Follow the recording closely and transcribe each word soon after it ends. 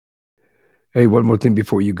Hey, one more thing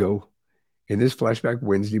before you go. In this Flashback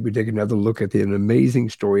Wednesday, we take another look at an amazing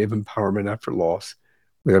story of empowerment after loss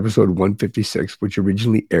with episode 156, which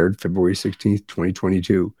originally aired February 16th,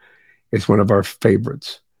 2022. It's one of our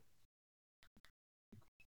favorites.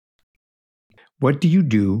 What do you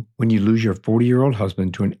do when you lose your 40-year-old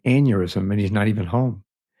husband to an aneurysm and he's not even home?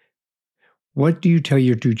 What do you tell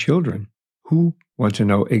your two children who want to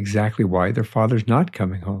know exactly why their father's not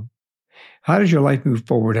coming home? How does your life move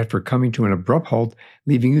forward after coming to an abrupt halt,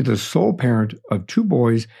 leaving you the sole parent of two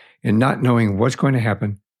boys and not knowing what's going to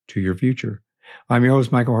happen to your future? I'm your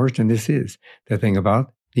host, Michael Hurst, and this is The Thing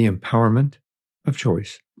About the Empowerment of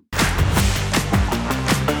Choice.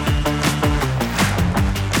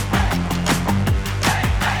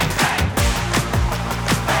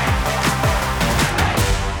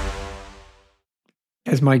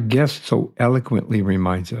 As my guest so eloquently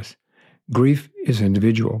reminds us, grief is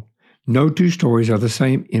individual. No two stories are the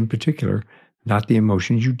same, in particular, not the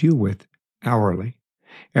emotions you deal with hourly.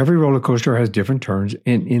 Every roller coaster has different turns,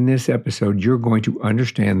 and in this episode, you're going to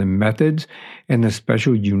understand the methods and the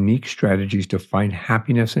special, unique strategies to find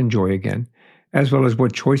happiness and joy again, as well as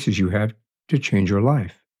what choices you have to change your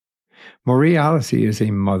life. Marie Alessi is a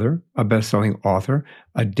mother, a best-selling author,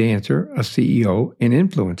 a dancer, a CEO, an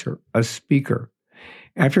influencer, a speaker.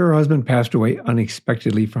 After her husband passed away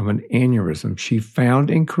unexpectedly from an aneurysm, she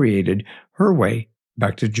found and created her way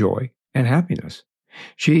back to joy and happiness.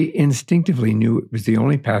 She instinctively knew it was the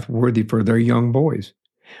only path worthy for their young boys.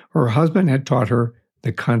 Her husband had taught her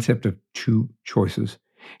the concept of two choices,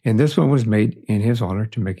 and this one was made in his honor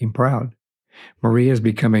to make him proud. Marie has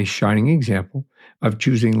become a shining example of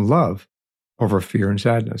choosing love over fear and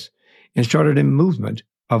sadness, and started a movement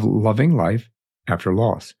of loving life after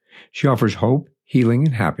loss. She offers hope, healing,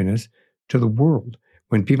 and happiness to the world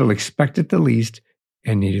when people expect it the least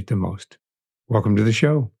and need it the most. Welcome to the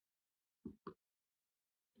show.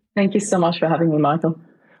 Thank you so much for having me, Michael.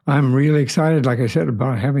 I'm really excited, like I said,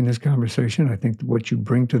 about having this conversation. I think what you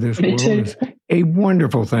bring to this world is a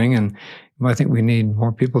wonderful thing, and I think we need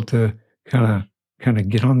more people to kind of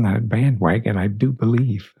get on that bandwagon. I do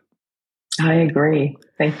believe. I agree.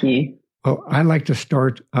 Thank you. Well, I'd like to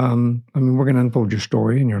start. We're going to unfold your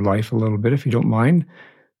story and your life a little bit, if you don't mind.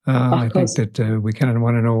 I think that we kind of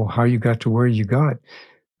want to know how you got to where you got.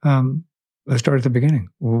 Let's start at the beginning.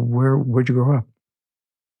 Where'd you grow up?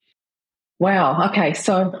 Wow. Okay.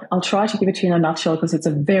 So I'll try to give it to you in a nutshell because it's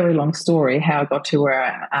a very long story how I got to where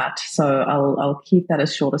I'm at. So I'll keep that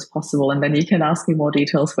as short as possible, and then you can ask me more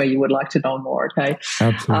details where you would like to know more. Okay.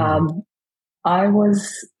 Absolutely. I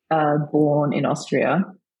was born in Austria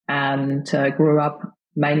and grew up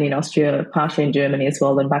mainly in Austria, partially in Germany as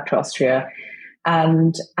well, then back to Austria.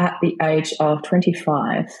 And at the age of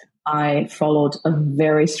 25, I followed a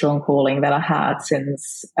very strong calling that I had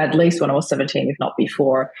since at least when I was 17, if not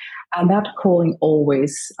before. And that calling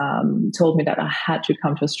always told me that I had to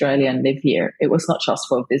come to Australia and live here. It was not just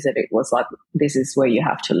for a visit. It was like, this is where you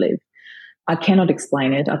have to live. I cannot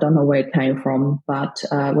explain it. I don't know where it came from. But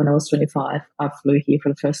when I was 25, I flew here for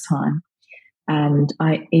the first time. And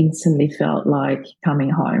I instantly felt like coming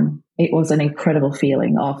home. It was an incredible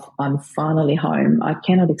feeling of I'm finally home. I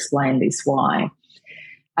cannot explain this why.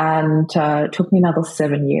 And it took me another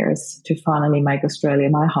 7 years to finally make Australia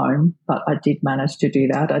my home. But I did manage to do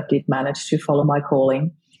that. I did manage to follow my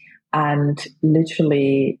calling. And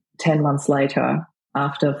literally 10 months later,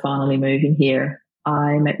 after finally moving here,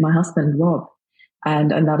 I met my husband, Rob.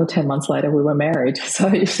 And another 10 months later, we were married. So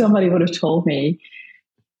if somebody would have told me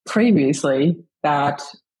previously that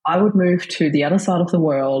I would move to the other side of the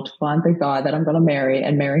world, find the guy that I'm going to marry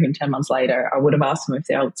and marry him 10 months later, I would have asked them if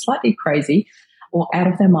they're slightly crazy or out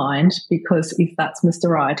of their mind, because if that's Mr.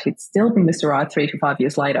 Right, he'd still be Mr. Right 3 to 5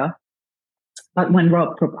 years later. But when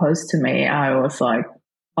Rob proposed to me, I was like,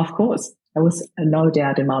 of course, there was no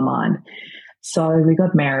doubt in my mind. So we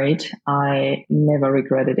got married. I never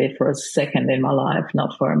regretted it for a second in my life,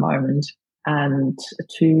 not for a moment. And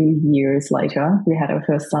 2 years later, we had our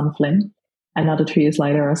first son, Flynn. Another 2 years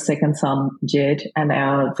later, our second son, Jed, and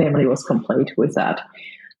our family was complete with that.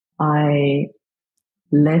 I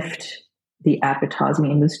left the advertising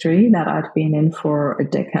industry that I'd been in for a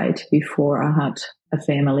decade before I had a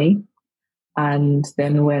family. And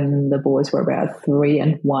then when the boys were about 3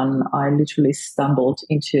 and 1, I literally stumbled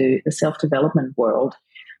into the self-development world.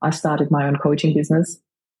 I started my own coaching business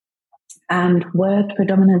and worked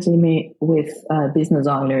predominantly with business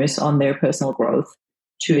owners on their personal growth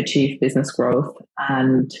to achieve business growth.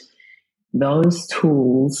 And those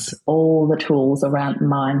tools, all the tools around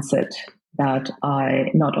mindset that I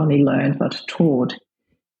not only learned but taught,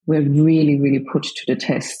 were really, really put to the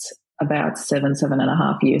test about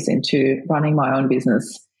 7.5 years into running my own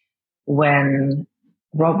business when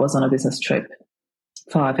Rob was on a business trip,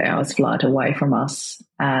 5 hours flight away from us,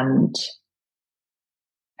 and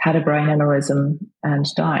had a brain aneurysm and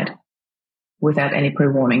died without any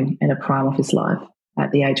pre-warning in the prime of his life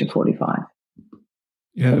at the age of 45.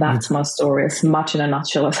 Yeah, so that's my story, as much in a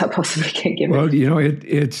nutshell as I possibly can give it. Well,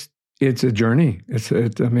 it's a journey. It's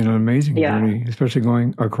an amazing journey, especially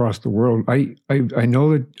going across the world. I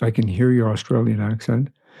know that I can hear your Australian accent.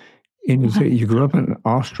 And you say you grew up in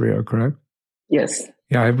Austria, correct? Yes.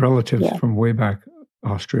 Yeah, I have relatives from way back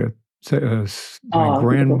Austria. My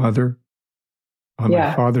grandmother on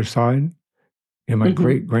my father's side and my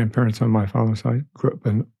great-grandparents on my father's side grew up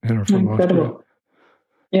and are from Austria.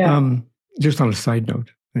 Yeah. Just on a side note,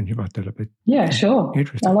 and you brought that up. Yeah, sure.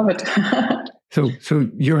 Interesting. I love it. So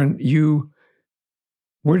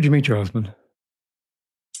where did you meet your husband?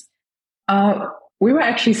 We were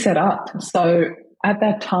actually set up. So at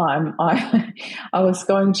that time, I was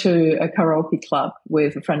going to a karaoke club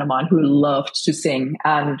with a friend of mine who loved to sing,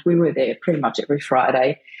 and we were there pretty much every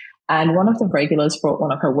Friday. And one of the regulars brought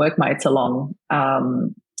one of her workmates along,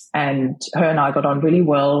 and her and I got on really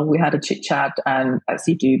well. We had a chit chat, and as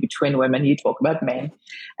you do between women, you talk about men.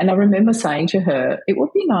 And I remember saying to her, it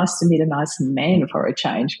would be nice to meet a nice man for a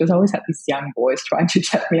change, because I always had these young boys trying to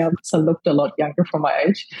chat me up, so I looked a lot younger for my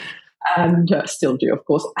age, and still do, of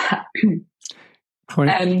course.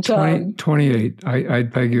 28.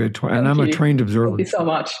 I'd peg you at 20, and I'm a trained observer. Thank you so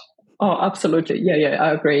much. Oh, absolutely. Yeah,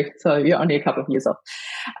 I agree. So you're only a couple of years off.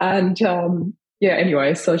 And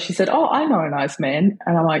anyway, so she said, oh, I know a nice man.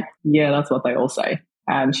 And I'm like, yeah, that's what they all say.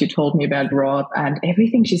 And she told me about Rob, and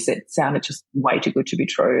everything she said sounded just way too good to be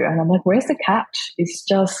true. And I'm like, where's the catch? He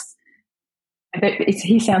sounds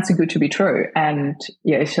too good to be true. And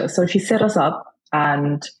so she set us up,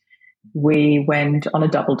 and we went on a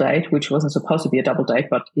double date, which wasn't supposed to be a double date,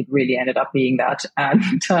 but it really ended up being that.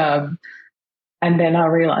 And then I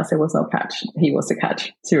realized there was no catch. He was the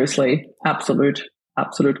catch. Seriously, absolute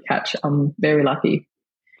catch. I'm very lucky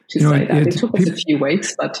to say that. It took us a few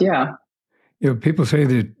weeks, but yeah. People say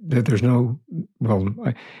that there's no, well,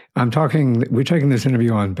 we're taking this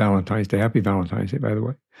interview on Valentine's Day. Happy Valentine's Day, by the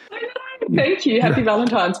way. Thank you. Happy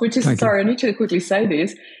Valentine's, which is, I need to quickly say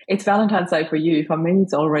this. It's Valentine's Day for you. For me,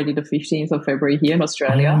 it's already the 15th of February here in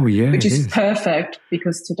Australia, which is perfect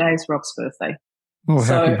because today is Rob's birthday. Oh,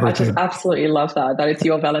 so happy birthday. I just absolutely love that it's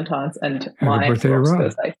your Valentine's and my Rob's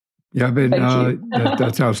birthday. Yeah, but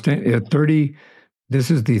that's outstanding. At 30,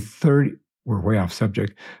 this is the 30, we're way off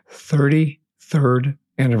subject, 33rd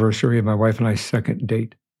anniversary of my wife and I's second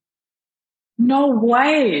date. No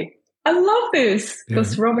way. I love this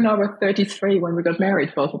because Rob and I were 33 when we got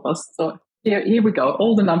married, both of us. So here we go.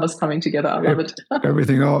 All the numbers coming together. I love it.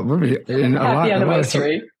 Everything all. Happy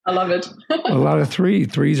anniversary. I love it. A lot of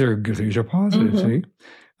threes are good. Threes are positive. See,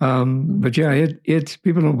 but yeah, it's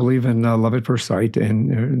people don't believe in love at first sight,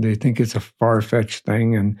 and they think it's a far-fetched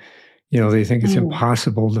thing, and they think it's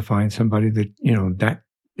impossible to find somebody that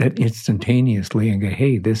that instantaneously and go,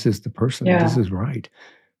 hey, this is the person. This is right.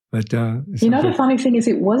 But the funny thing is,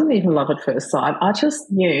 it wasn't even love at first sight. I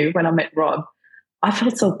just knew when I met Rob, I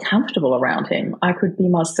felt so comfortable around him. I could be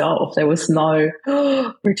myself. There was no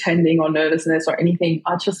pretending or nervousness or anything.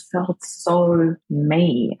 I just felt so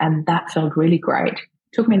me, and that felt really great. It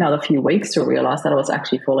took me another few weeks to realize that I was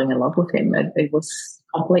actually falling in love with him. It was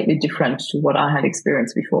completely different to what I had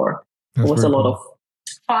experienced before. There was a lot of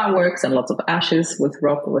fireworks and lots of ashes. With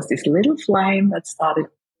Rob, there was this little flame that started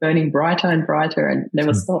burning brighter and brighter and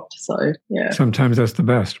never stopped. So, yeah. Sometimes that's the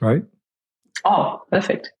best, right? Oh,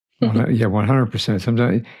 perfect. Yeah, 100%.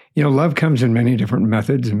 Sometimes, love comes in many different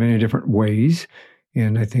methods and many different ways.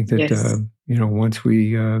 And I think that, once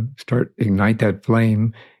we ignite that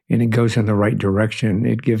flame and it goes in the right direction,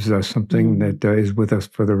 it gives us something that is with us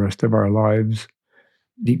for the rest of our lives,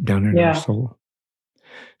 deep down in our soul.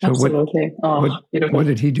 So absolutely. What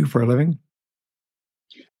did he do for a living?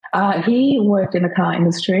 He worked in the car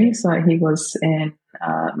industry, so he was in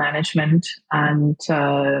management, and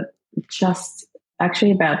just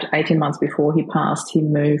actually about 18 months before he passed, he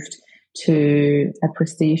moved to a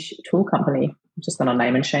prestige tool company. I'm just going to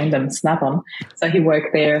name and shame them, Snap-on. So he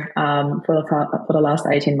worked there for the last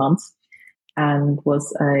 18 months and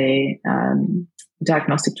was a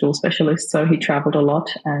diagnostic tool specialist. So he traveled a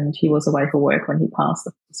lot, and he was away for work when he passed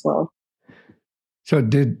as well. So I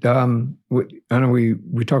know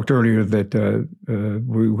we talked earlier that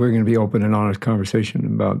we're going to be open and honest conversation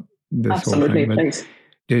about this whole thing. But please.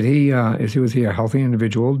 Did he? Was he a healthy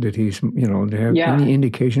individual? Did he? Have any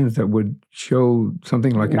indications that would show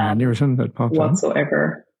something like an aneurysm that popped up?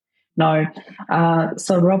 Whatsoever. No.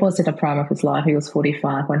 So Rob was in the prime of his life. He was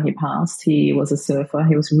 45 when he passed. He was a surfer.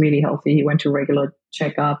 He was really healthy. He went to regular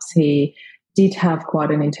checkups. He did have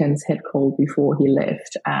quite an intense head cold before he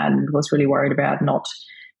left and was really worried about not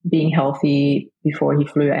being healthy before he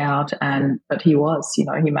flew out. But he was, he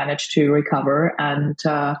managed to recover. And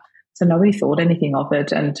so nobody thought anything of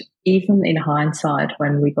it. And even in hindsight,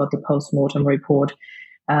 when we got the post-mortem report,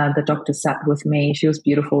 the doctor sat with me. She was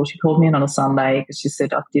beautiful. She called me in on a Sunday because she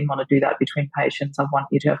said, I didn't want to do that between patients. I want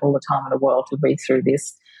you to have all the time in the world to read through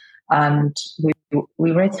this. And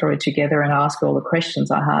we read through it together and asked her all the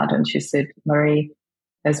questions I had. And she said, Marie,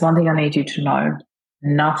 there's one thing I need you to know.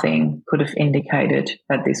 Nothing could have indicated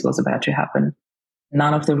that this was about to happen.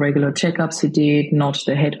 None of the regular checkups he did, not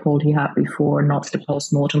the head cold he had before, not the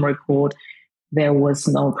post-mortem report. There was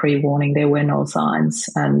no pre-warning. There were no signs.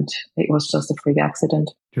 And it was just a freak accident.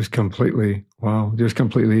 Just completely, wow. Just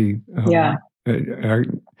completely, yeah. I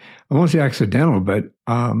won't say accidental, but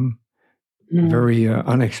very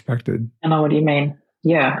unexpected. I know what you mean.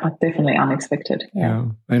 Yeah, definitely unexpected. Yeah.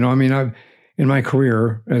 I know. I mean, in my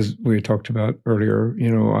career, as we talked about earlier,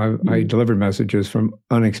 I delivered messages from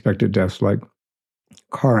unexpected deaths, like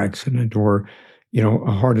car accident or,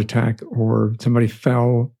 a heart attack or somebody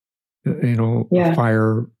fell, a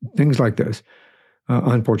fire, things like this.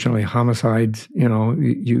 Unfortunately, homicides, you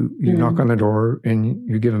knock on the door and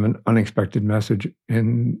you give them an unexpected message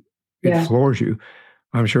and it floors you.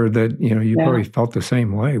 I'm sure that, you probably felt the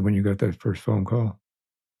same way when you got that first phone call.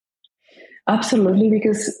 Absolutely,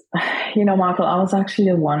 because, Michael, I was actually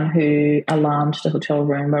the one who alarmed the hotel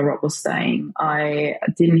room where Rob was staying. I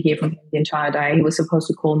didn't hear from him the entire day. He was supposed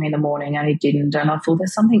to call me in the morning and he didn't. And I thought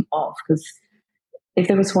there's something off because if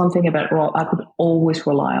there was one thing about Rob, I could always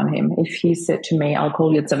rely on him. If he said to me, I'll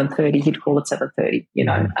call you at 7:30, he'd call at 7:30,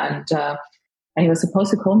 and he was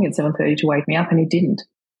supposed to call me at 7:30 to wake me up and he didn't.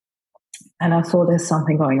 And I thought there's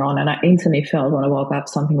something going on. And I instantly felt when I woke up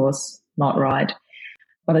something was not right.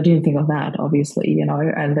 But I didn't think of that, obviously,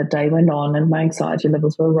 and the day went on and my anxiety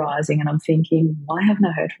levels were rising and I'm thinking, why haven't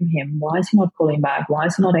I heard from him? Why is he not calling back? Why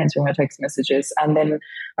is he not answering my text messages? And then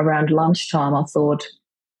around lunchtime, I thought,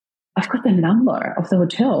 I've got the number of the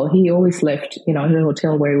hotel. He always left, the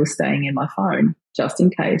hotel where he was staying in my phone, just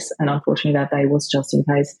in case. And unfortunately, that day was just in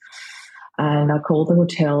case. And I called the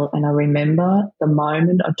hotel and I remember the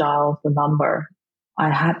moment I dialed the number,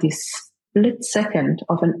 I had this split second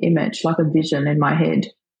of an image, like a vision in my head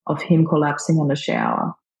of him collapsing in the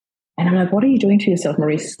shower. And I'm like, what are you doing to yourself,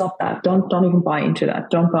 Marie? Stop that. Don't even buy into that.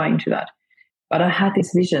 Don't buy into that. But I had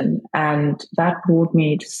this vision and that brought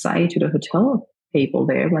me to say to the hotel people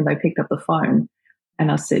there when they picked up the phone.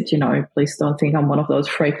 And I said, please don't think I'm one of those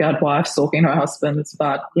freaked out wives stalking her husbands,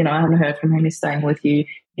 but, I haven't heard from him. He's staying with you.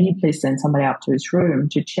 Can you please send somebody up to his room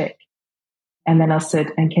to check? And then I said,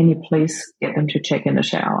 and can you please get them to check in the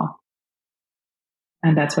shower?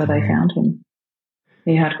 And that's where they found him.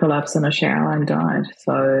 He had collapsed in a shower and died.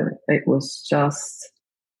 So it was just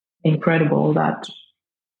incredible that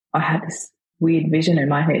I had this weird vision in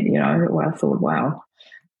my head, where I thought, wow,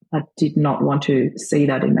 I did not want to see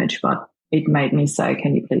that image, but it made me say,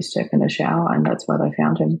 can you please check in the shower? And that's where they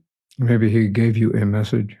found him. Maybe he gave you a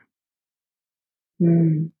message.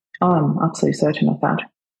 I'm absolutely certain of that.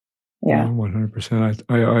 Yeah. 100%.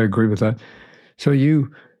 I agree with that. So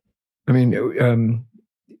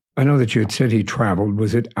I know that you had said he traveled.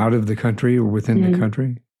 Was it out of the country or within the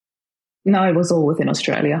country? No, it was all within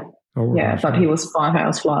Australia. But he was 5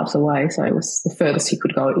 hours flights away, so it was the furthest he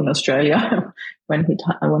could go in Australia. When he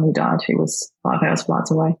died, he was 5 hours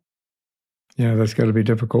flights away. Yeah, that's got to be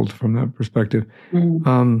difficult from that perspective.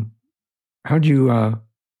 How'd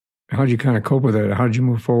you kind of cope with it? How'd you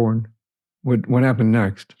move forward? What happened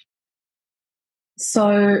next?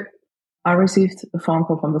 So I received a phone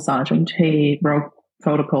call from the sergeant. He broke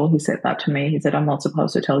protocol. He said that to me. He said, I'm not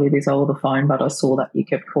supposed to tell you this over the phone, but I saw that you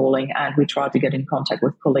kept calling and we tried to get in contact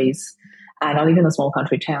with police. And I live in a small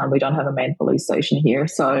country town. We don't have a main police station here.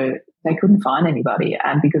 So they couldn't find anybody.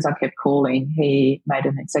 And because I kept calling, he made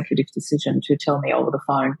an executive decision to tell me over the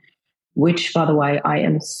phone, which, by the way, I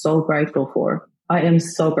am so grateful for. I am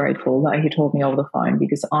so grateful that he told me over the phone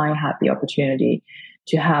because I had the opportunity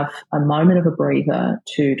to have a moment of a breather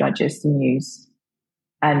to digest the news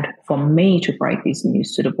and for me to break this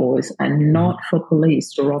news to the boys and not for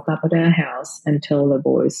police to rock up at our house and tell the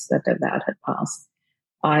boys that their dad had passed.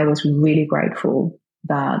 I was really grateful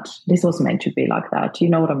that this was meant to be like that. You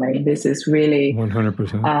know what I mean? This is really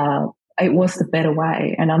 100%. It was the better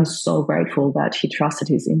way. And I'm so grateful that he trusted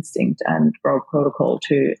his instinct and broke protocol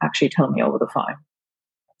to actually tell me over the phone.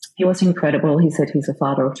 He was incredible. He said he's a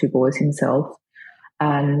father of two boys himself.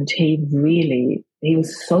 And he really he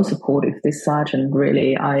was so supportive. This sergeant,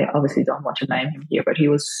 really, I obviously don't want to name him here, but he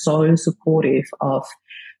was so supportive of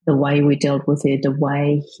the way we dealt with it, the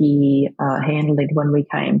way he handled it when we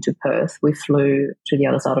came to Perth. We flew to the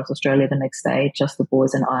other side of Australia the next day, just the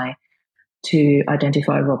boys and I, to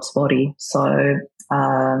identify Rob's body. So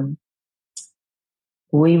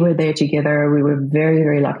we were there together. We were very,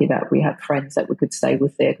 very lucky that we had friends that we could stay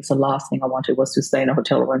with there, because the last thing I wanted was to stay in a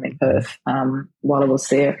hotel room in Perth while I was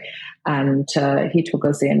there. And he took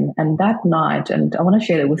us in. And that night, and I want to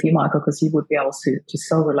share that with you, Michael, because you would be able to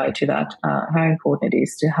so relate to that, how important it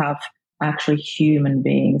is to have actually human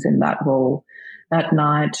beings in that role. That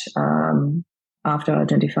night, after I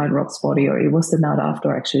identified Rob's body, or it was the night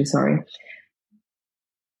after, actually, sorry,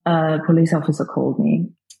 a police officer called me.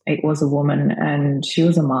 It was a woman, and she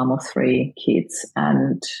was a mom of 3 kids.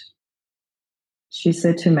 And she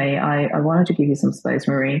said to me, I wanted to give you some space,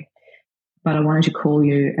 Marie, but I wanted to call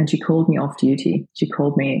you. And she called me off duty. She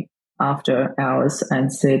called me after hours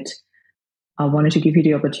and said, I wanted to give you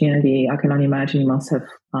the opportunity. I can only imagine you must have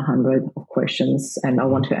 100 of questions, and I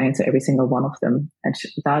want to answer every single one of them. And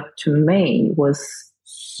that, to me, was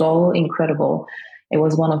so incredible. It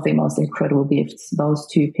was one of the most incredible gifts, those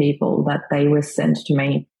 2 people, that they were sent to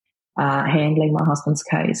me handling my husband's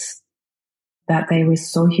case, that they were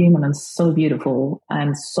so human and so beautiful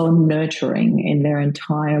and so nurturing in their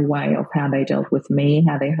entire way of how they dealt with me,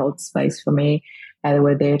 how they held space for me, how they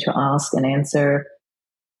were there to ask and answer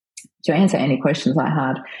any questions I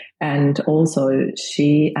had. And also,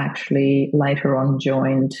 she actually later on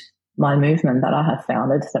joined my movement that I have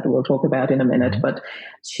founded, that we'll talk about in a minute. Mm-hmm. But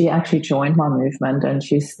she actually joined my movement, and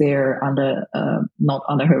she's there under not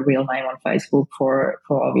under her real name on Facebook for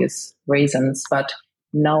obvious reasons. But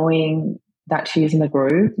knowing that she's in the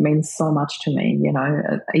group means so much to me. You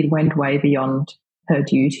know, it went way beyond her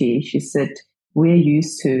duty. She said, we're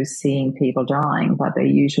used to seeing people dying, but they're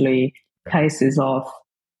usually cases of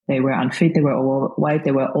they were unfit, they were overweight,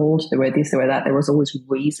 they were old, they were this, they were that. There was always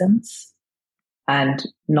reasons. And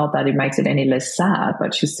not that it makes it any less sad,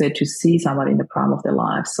 but she said to see somebody in the prime of their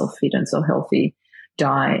life, so fit and so healthy,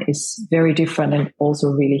 die is very different, and also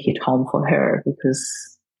really hit home for her because,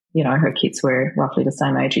 you know, her kids were roughly the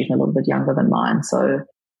same age, even a little bit younger than mine. So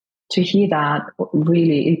to hear that,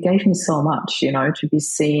 really, it gave me so much, you know, to be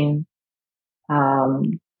seen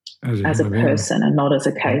as a person and not as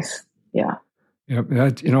a case. Yeah. Yeah.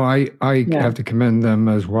 That, you know, I have to commend them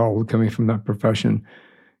as well, coming from that profession.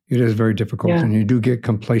 It is very difficult, and you do get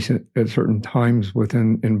complacent at certain times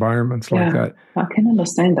within environments like that. I can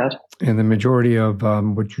understand that. And the majority of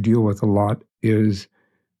what you deal with a lot is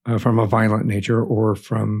from a violent nature, or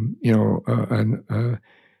from, you know,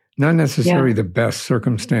 not necessarily the best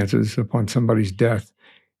circumstances upon somebody's death.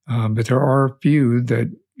 But there are a few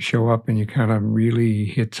that show up and you kind of really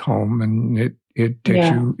hits home, and it takes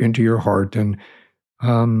you into your heart. And,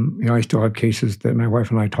 you know, I still have cases that my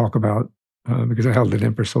wife and I talk about, because I held it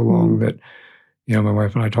in for so long that, you know, my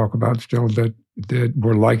wife and I talk about still that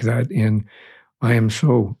were like that. And I'm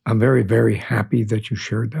very, very happy that you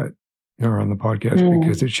shared that, you know, on the podcast,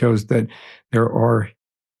 because it shows that there are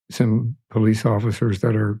some police officers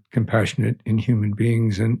that are compassionate and human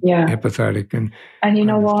beings and empathetic. And you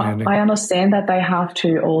know what? I understand that they have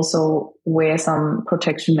to also wear some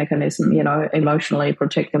protection mechanism, you know, emotionally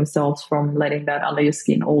protect themselves from letting that under your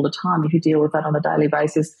skin all the time. If you deal with that on a daily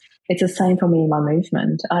basis, it's the same for me in my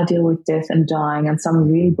movement. I deal with death and dying and some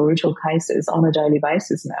really brutal cases on a daily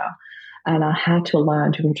basis now. And I had to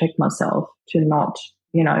learn to protect myself, to not,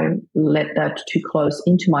 you know, let that too close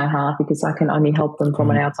into my heart, because I can only help them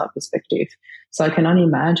from an outside perspective. So I can only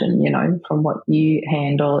imagine, you know, from what you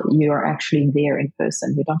handle, you are actually there in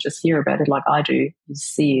person. You don't just hear about it like I do. You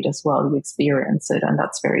see it as well. You experience it, and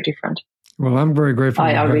that's very different. Well, I'm very grateful.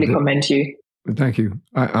 I really commend you. Thank you.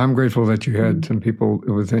 I'm grateful that you had some people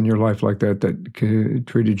within your life like that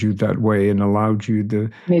treated you that way and allowed you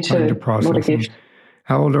the time to process. What a gift.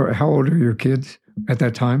 How old are your kids at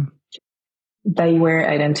that time? They were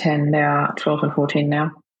 8 and 10. They are 12 and 14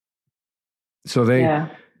 now. So they,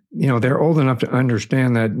 you know, they're old enough to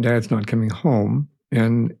understand that dad's not coming home,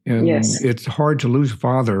 and it's hard to lose a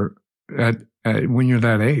father at when you're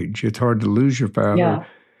that age. It's hard to lose your father. Yeah.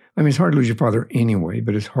 I mean, it's hard to lose your father anyway,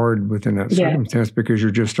 but it's hard within that circumstance because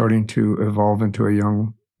you're just starting to evolve into a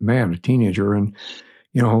young man, a teenager, and,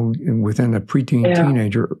 you know, within a preteen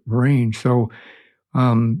teenager range. So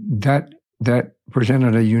that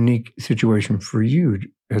presented a unique situation for you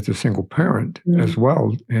as a single parent as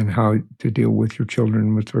well, and how to deal with your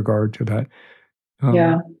children with regard to that.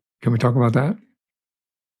 Can we talk about that?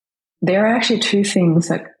 There are actually 2 things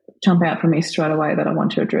that jump out for me straight away that I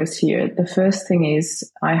want to address here. The first thing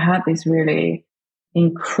is I had this really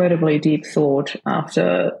incredibly deep thought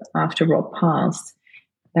after Rob passed,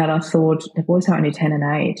 that I thought the boys are only 10 and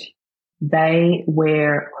 8. They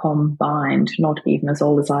were combined, not even as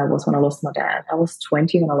old as I was when I lost my dad. I was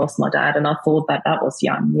 20 when I lost my dad, and I thought that was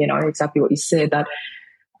young, exactly what you said. That,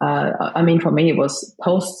 I mean, for me, it was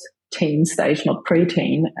post-teen stage, not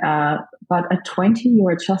pre-teen. But at 20, you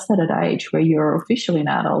are just at an age where you're officially an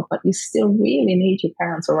adult, but you still really need your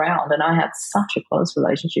parents around. And I had such a close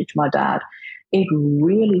relationship to my dad. It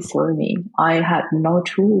really threw me. I had no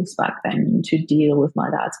tools back then to deal with my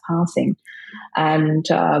dad's passing. And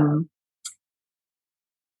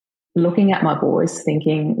looking at my boys,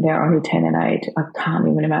 thinking they're only 10 and 8, I can't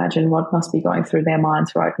even imagine what must be going through their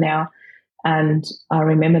minds right now. And I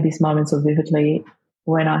remember these moments so vividly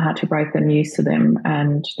when I had to break the news to them,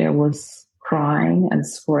 and there was crying and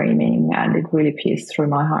screaming, and it really pierced through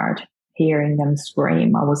my heart hearing them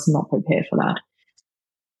scream. I was not prepared for that.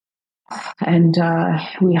 And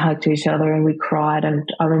we hugged each other and we cried. And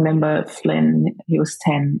I remember Flynn, he was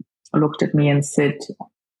 10, looked at me and said,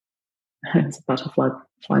 it's a butterfly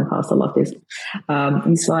flying past, I love this.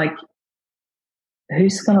 He's like,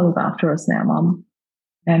 who's going to look after us now, Mum?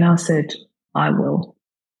 And I said, I will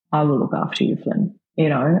look after you, Flynn,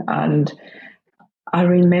 and I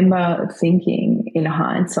remember thinking in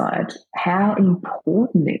hindsight how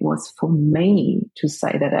important it was for me to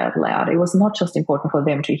say that out loud. It was not just important for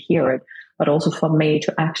them to hear it, but also for me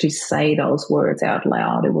to actually say those words out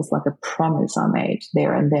loud. It was like a promise I made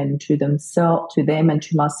there and then to them and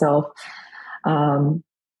to myself,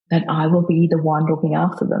 that I will be the one looking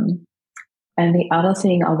after them. And the other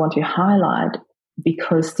thing I want to highlight,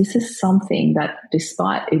 because this is something that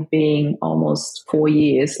despite it being almost 4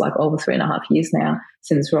 years, like over 3.5 years now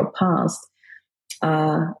since Rob passed,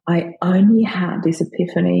 I only had this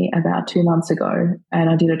epiphany about 2 months ago, and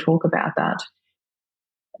I did a talk about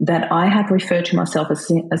that I had referred to myself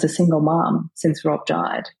as a single mom since Rob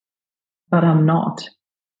died, but I'm not.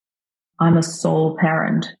 I'm a sole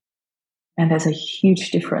parent, and there's a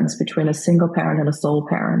huge difference between a single parent and a sole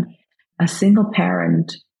parent. A single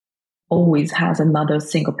parent always has another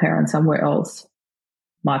single parent somewhere else,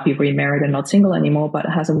 might be remarried and not single anymore, but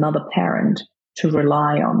has another parent to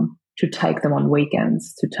rely on, to take them on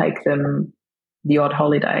weekends, to take them the odd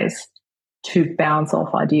holidays, to bounce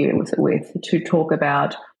off ideas with, to talk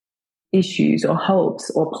about issues or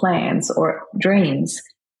hopes or plans or dreams.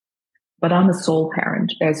 But I'm a sole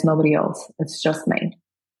parent. There's nobody else. It's just me.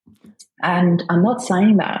 And I'm not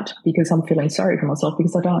saying that because I'm feeling sorry for myself,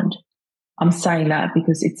 because I don't. I'm saying that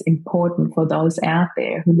because it's important for those out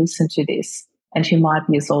there who listen to this, and who might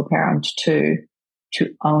be a sole parent too,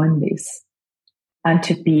 to own this and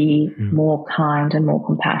to be more kind and more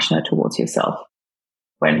compassionate towards yourself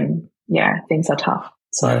when, things are tough.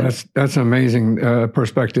 So that's an amazing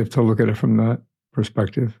perspective to look at it from that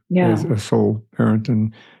perspective as a sole parent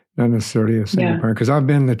and not necessarily a single parent. Because I've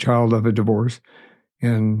been the child of a divorce,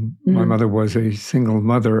 and my mother was a single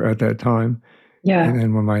mother at that time. Yeah. And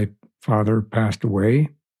then when my father passed away,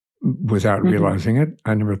 without realizing it,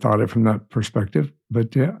 I never thought it from that perspective.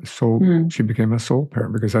 But she became a sole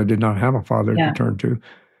parent because I did not have a father to turn to.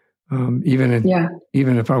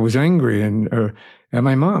 Even if I was angry at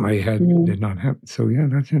my mom, I did not have. So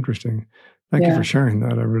that's interesting. Thank you for sharing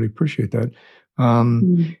that. I really appreciate that.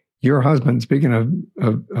 Your husband, speaking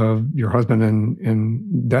of your husband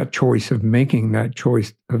and that choice of making that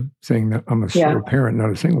choice of saying that I'm a sole parent,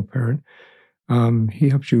 not a single parent, he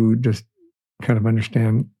helps you just kind of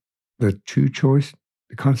understand the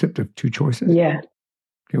concept of two choices. Yeah.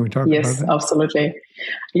 Can we talk about that? Yes, absolutely.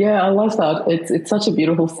 Yeah, I love that. It's such a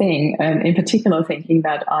beautiful thing. And in particular, thinking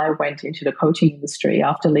that I went into the coaching industry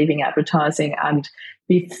after leaving advertising. And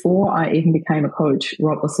before I even became a coach,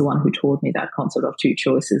 Rob was the one who taught me that concept of two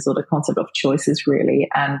choices, or the concept of choices, really.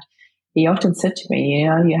 And he often said to me,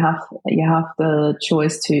 you have the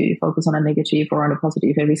choice to focus on a negative or on a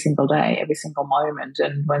positive every single day, every single moment.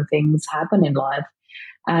 And when things happen in life,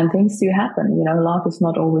 and things do happen, life is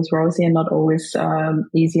not always rosy and not always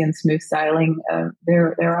easy and smooth sailing.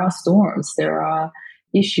 There are storms, there are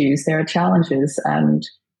issues, there are challenges. And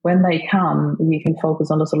when they come, you can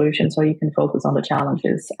focus on the solutions or you can focus on the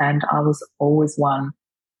challenges. And I was always one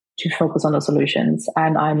to focus on the solutions.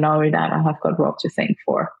 And I know that I have got Rob to thank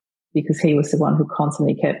for, because he was the one who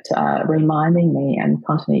constantly kept reminding me and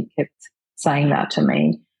constantly kept saying that to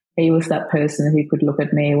me. He was that person who could look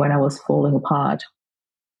at me when I was falling apart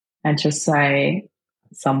and just say,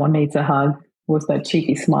 someone needs a hug, with that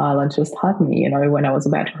cheeky smile, and just hug me, when I was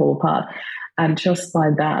about to fall apart. And just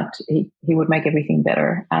by that, he would make everything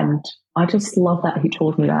better. And I just love that he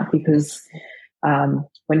taught me that, because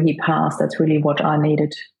when he passed, that's really what I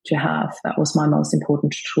needed to have. That was my most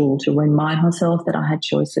important tool, to remind myself that I had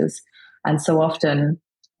choices. And so often,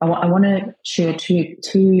 I want to share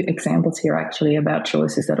two examples here actually about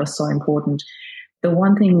choices that are so important. The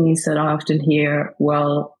one thing is that I often hear,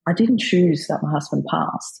 well, I didn't choose that my husband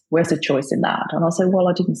passed. Where's the choice in that? And I'll say, well,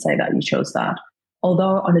 I didn't say that, you chose that.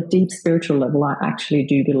 Although on a deep spiritual level, I actually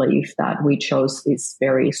do believe that we chose this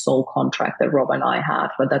very soul contract that Rob and I had,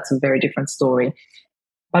 but that's a very different story.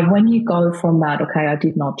 But when you go from that, okay, I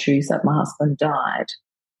did not choose that my husband died.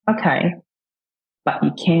 Okay, but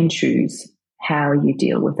you can choose how you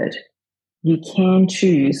deal with it. You can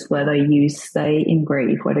choose whether you stay in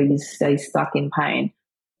grief, whether you stay stuck in pain,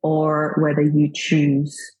 or whether you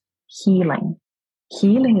choose healing.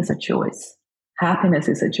 Healing is a choice. Happiness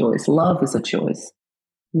is a choice. Love is a choice.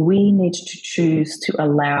 We need to choose to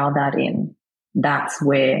allow that in. That's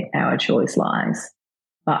where our choice lies.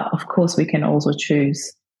 But of course, we can also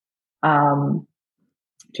choose to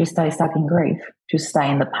stay stuck in grief, to stay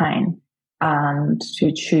in the pain, and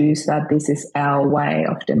to choose that this is our way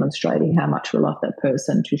of demonstrating how much we love that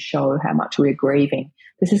person, to show how much we're grieving.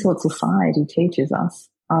 This is what society teaches us.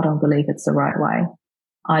 I don't believe it's the right way.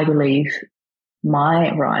 I believe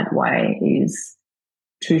my right way is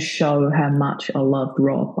to show how much I loved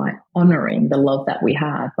Rob by honoring the love that we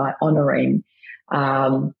had, by honoring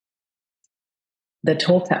the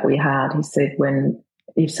talk that we had. He said,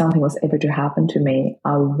 if something was ever to happen to me,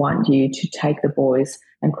 I want you to take the boys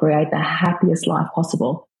and create the happiest life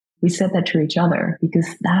possible. We said that to each other because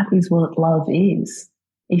that is what love is.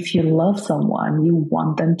 If you love someone, you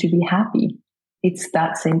want them to be happy. It's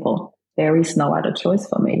that simple. There is no other choice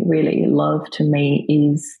for me, really. Love to me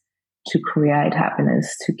is to create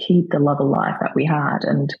happiness, to keep the love alive that we had.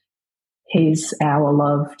 And our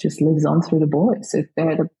love just lives on through the boys.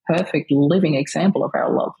 They're the perfect living example of our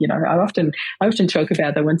love. You know, I often joke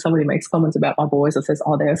about that when somebody makes comments about my boys or says,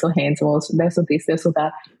 oh, they're so handsome, or they're so this, they're so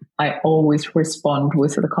that. I always respond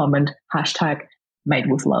with the comment, #made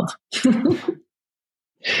with love.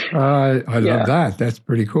 I love that. That's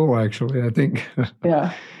pretty cool, actually. I think,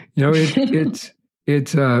 yeah. it's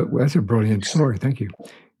that's a brilliant story. Thank you.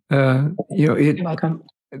 You're welcome.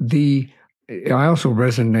 I also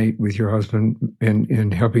resonate with your husband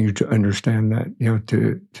in helping you to understand that,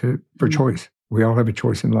 for choice. We all have a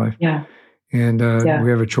choice in life. Yeah. And we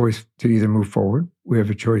have a choice to either move forward. We have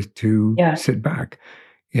a choice to sit back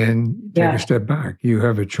and take a step back. You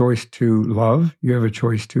have a choice to love. You have a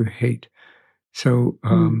choice to hate. So,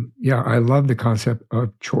 I love the concept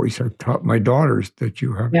of choice. I've taught my daughters that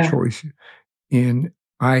you have a choice. And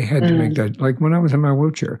I had to make that, like when I was in my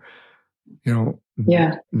wheelchair,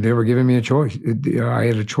 they were giving me a choice. I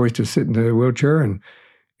had a choice to sit in the wheelchair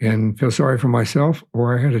and feel sorry for myself,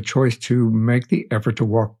 or I had a choice to make the effort to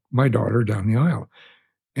walk my daughter down the aisle.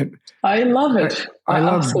 And I love it. I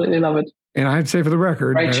absolutely love it. And I have to say, for the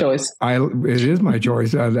record, great choice. It is my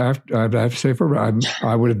choice. I have to say,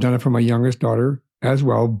 I would have done it for my youngest daughter as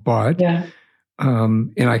well, but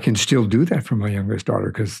and I can still do that for my youngest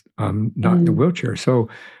daughter because I'm not in the wheelchair. So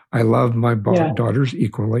I love my daughters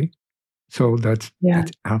equally. So that's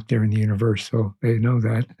out there in the universe. So they know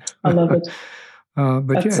that. I love it. But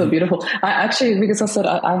that's so beautiful. I actually, because I said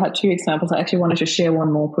I had two examples, I actually wanted to share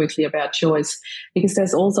one more quickly about choice, because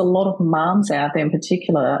there's also a lot of moms out there in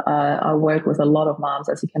particular. I work with a lot of moms,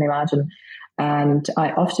 as you can imagine, and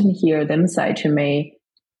I often hear them say to me,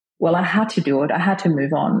 well, I had to do it. I had to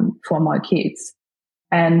move on for my kids.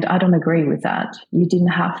 And I don't agree with that. You didn't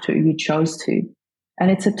have to. You chose to. And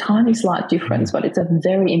it's a tiny slight difference, but it's a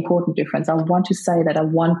very important difference. I want to say that I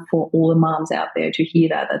want for all the moms out there to hear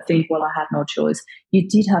that think, well, I had no choice. You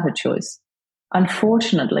did have a choice.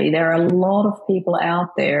 Unfortunately, there are a lot of people out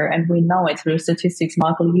there, and we know it through statistics.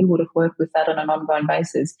 Michael, you would have worked with that on an ongoing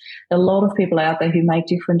basis. There are a lot of people out there who make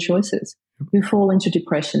different choices, who fall into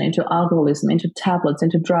depression, into alcoholism, into tablets,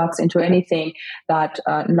 into drugs, into anything that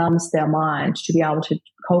numbs their mind to be able to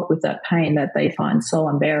cope with that pain that they find so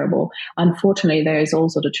unbearable. Unfortunately, there is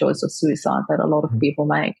also the choice of suicide that a lot of people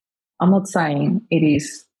make. I'm not saying it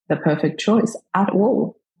is the perfect choice at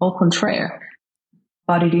all, au contraire,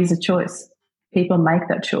 but it is a choice. People make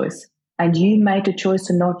that choice. And you made the choice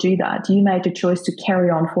to not do that. You made the choice to carry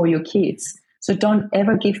on for your kids. So don't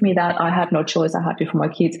ever give me that, I had no choice, I had to for my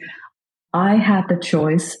kids. I had the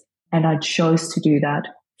choice and I chose to do that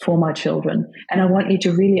for my children. And I want you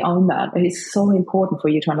to really own that. It is so important for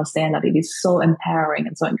you to understand that. It is so empowering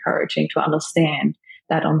and so encouraging to understand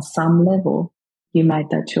that on some level you made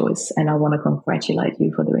that choice. And I want to congratulate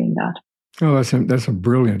you for doing that. Oh, that's a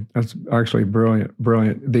brilliant. That's actually brilliant.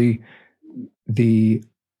 The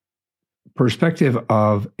perspective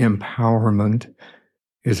of empowerment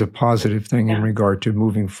is a positive thing in regard to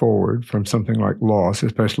moving forward from something like loss,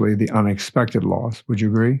 especially the unexpected loss. Would you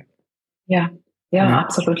agree? Yeah. Yeah, I mean,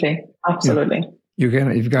 absolutely. Absolutely.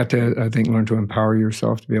 You've got to, I think, learn to empower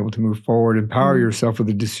yourself to be able to move forward, empower yourself with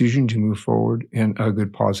a decision to move forward in a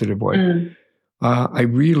good, positive way. I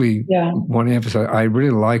really want to emphasize, I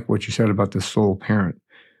really like what you said about the sole parent,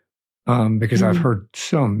 because I've heard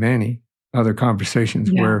so many other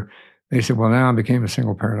conversations where they said, well, now I became a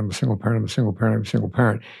single parent. I'm a single parent. I'm a single parent. I'm a single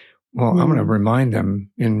parent. Well, I'm going to remind them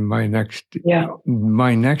in my next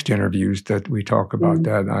interviews that we talk about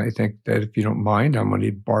that. I think that if you don't mind, I'm going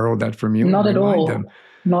to borrow that from you. Not at all.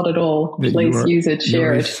 Not at all. Please use it,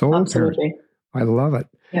 share it. Absolutely. I love it.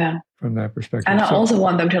 Yeah. From that perspective. And I also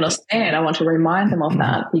want them to understand. I want to remind them of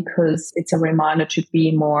that, because it's a reminder to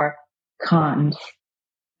be more kind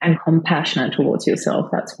and compassionate towards yourself.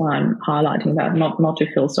 That's why I'm highlighting that. Not to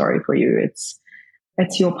feel sorry for you. It's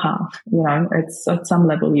your path. It's at some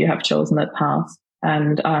level you have chosen that path.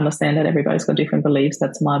 And I understand that everybody's got different beliefs.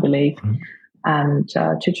 That's my belief. And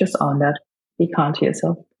to just own that, be kind to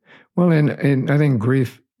yourself. Well, and I think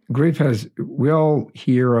grief has, we all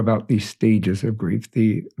hear about these stages of grief,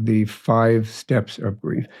 the 5 steps of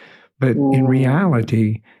grief. But in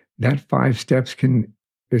reality, that 5 steps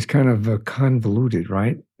is kind of convoluted,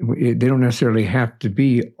 right? They don't necessarily have to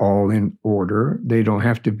be all in order. They don't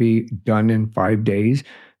have to be done in 5 days.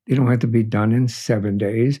 They don't have to be done in 7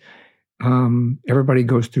 days. Everybody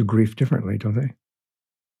goes through grief differently, don't they?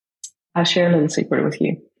 I'll share a little secret with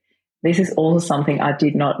you. This is also something I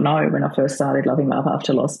did not know when I first started Loving Love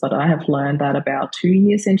After Loss, but I have learned that about 2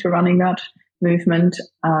 years into running that movement,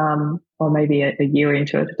 or maybe a year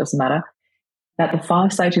into it, it doesn't matter, that the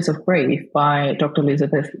 5 stages of grief by Dr.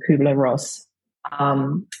 Elizabeth Kubler-Ross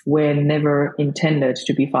were never intended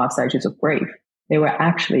to be 5 stages of grief. They were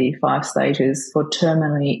actually 5 stages for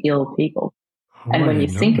terminally ill people. And when you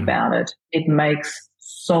think about it, it makes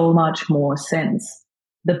so much more sense.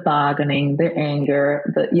 The bargaining, the anger,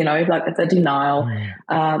 the denial.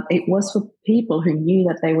 It was for people who knew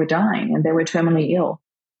that they were dying and they were terminally ill.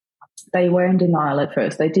 They were in denial at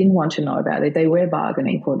first. They didn't want to know about it. They were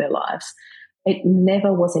bargaining for their lives. It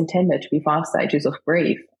never was intended to be 5 stages of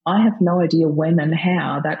grief. I have no idea when and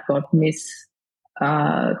how that got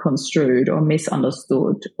misconstrued or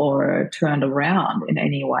misunderstood or turned around in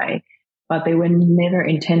any way. But they were never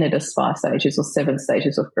intended as 5 stages or 7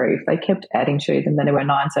 stages of grief. They kept adding to it, and then there were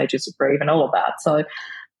 9 stages of grief and all of that. So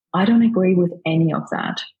I don't agree with any of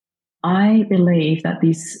that. I believe that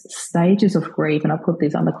these stages of grief, and I put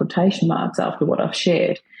these under quotation marks after what I've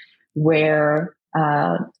shared, were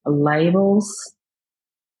labels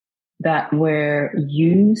that were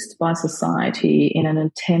used by society in an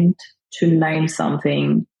attempt to name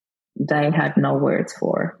something they had no words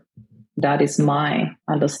for. That is my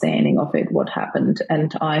understanding of it, what happened.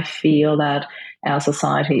 And I feel that our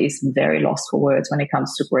society is very lost for words when it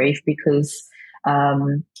comes to grief, because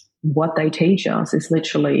what they teach us is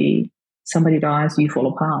literally somebody dies, you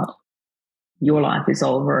fall apart. Your life is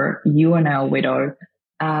over. You are now a widow.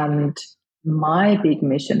 And my big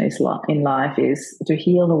mission in life is to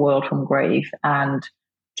heal the world from grief and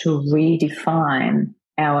to redefine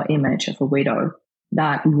our image of a widow.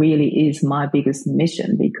 That really is my biggest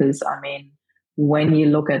mission, because, when you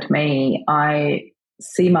look at me, I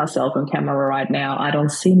see myself on camera right now. I don't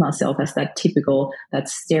see myself as that stereotypical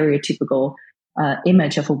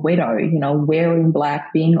image of a widow, wearing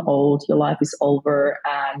black, being old, your life is over,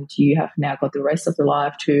 and you have now got the rest of your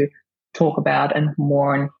life to talk about and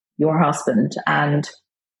mourn your husband. And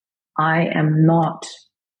I am not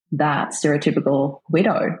that stereotypical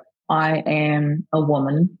widow. I am a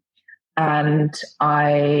woman. And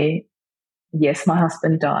yes, my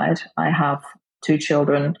husband died. I have 2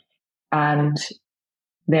 children, and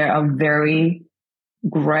there are 3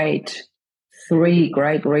 great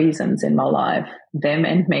reasons in my life, them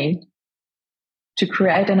and me, to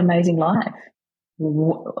create an amazing life.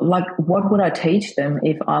 Like, what would I teach them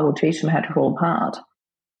if I would teach them how to fall apart?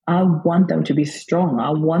 I want them to be strong. I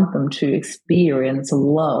want them to experience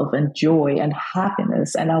love and joy and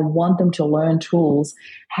happiness. And I want them to learn tools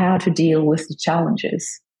how to deal with the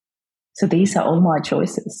challenges. So these are all my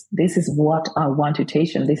choices. This is what I want to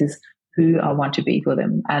teach them. This is who I want to be for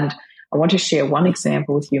them. And I want to share one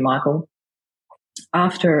example with you, Michael.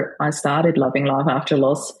 After I started Loving Life After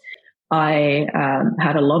Loss, I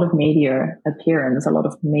had a lot of media appearance, a lot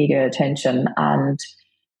of media attention, and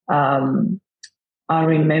I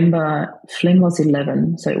remember Flynn was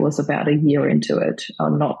 11, so it was about a year into it,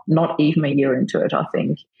 or not even a year into it, I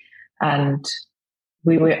think. And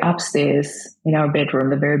we were upstairs in our bedroom,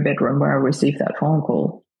 the very bedroom where I received that phone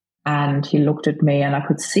call. And he looked at me and I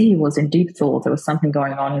could see he was in deep thought. There was something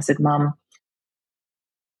going on. He said, Mum,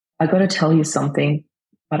 I got to tell you something,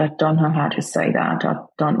 but I don't know how to say that. I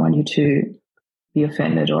don't want you to be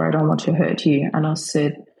offended, or I don't want to hurt you. And I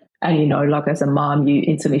said, and like as a mom, you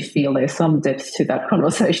instantly feel there's some depth to that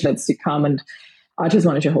conversation that's to come. And I just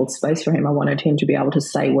wanted to hold space for him. I wanted him to be able to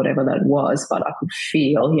say whatever that was, but I could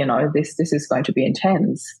feel, this is going to be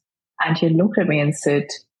intense. And he looked at me and said,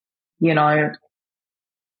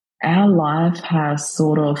 our life has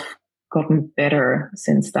sort of gotten better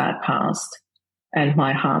since that passed. And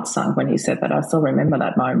my heart sunk when he said that. I still remember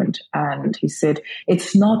that moment. And he said,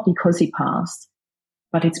 it's not because he passed,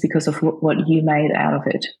 but it's because of what you made out of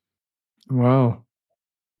it. Wow.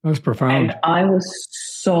 That's profound. And I was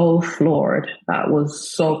so floored. That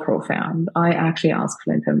was so profound. I actually asked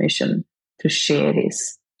for permission to share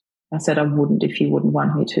this. I said I wouldn't if you wouldn't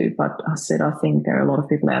want me to, but I said I think there are a lot of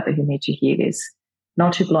people out there who need to hear this,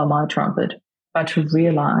 not to blow my trumpet, but to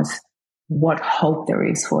realize what hope there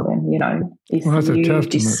is for them. If you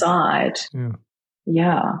decide,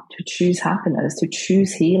 to choose happiness, to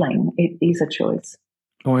choose healing, it is a choice.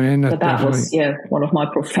 Oh, and that was one of my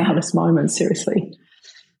profoundest moments. Seriously.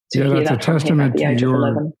 That's a testament to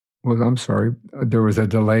your. Well, I'm sorry, there was a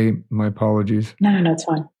delay. My apologies. No, it's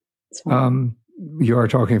fine. It's fine. You are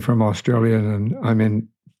talking from Australia, and I'm in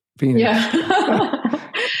Phoenix,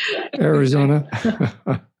 Arizona.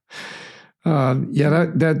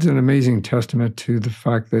 That's an amazing testament to the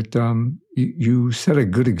fact that you set a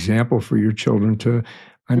good example for your children to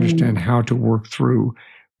understand how to work through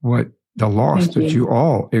what the loss that you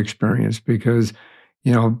all experienced. Because,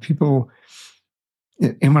 people,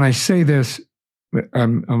 and when I say this,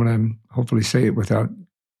 I'm going to hopefully say it without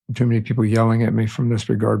too many people yelling at me from this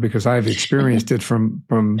regard, because I've experienced it from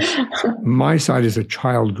my side as a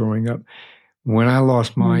child growing up. When I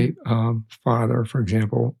lost my father, for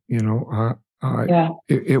example,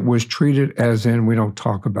 it was treated as in we don't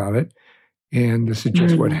talk about it, and this is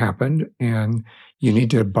just what happened, and you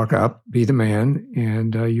need to buck up, be the man,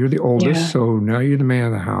 and you're the oldest, so now you're the man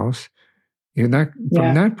of the house. And that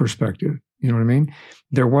from that perspective, you know what I mean?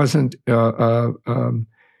 There wasn't, and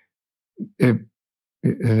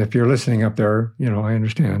if you're listening up there, I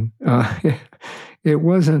understand. It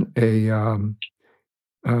wasn't a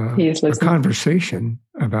conversation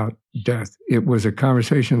about death. It was a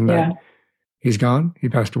conversation that he's gone, he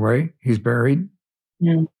passed away, he's buried,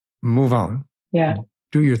 move on.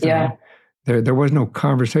 Do your thing. There was no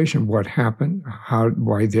conversation. What happened?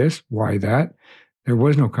 Why this? Why that? There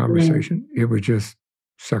was no conversation. It was just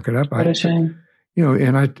suck it up. What a shame.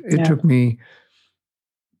 It took me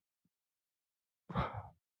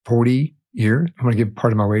 40 years. I'm going to give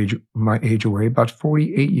part of my age away, about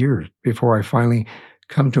 48 years before I finally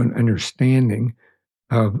come to an understanding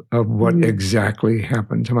of what exactly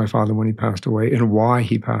happened to my father when he passed away and why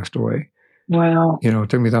he passed away. Wow. It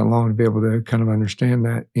took me that long to be able to kind of understand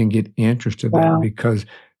that and get interested in that, because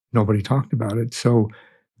nobody talked about it. So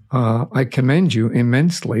I commend you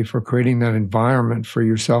immensely for creating that environment for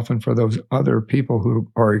yourself and for those other people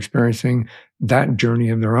who are experiencing that journey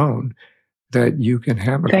of their own, that you can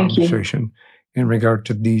have a conversation in regard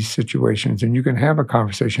to these situations. And you can have a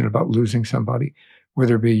conversation about losing somebody,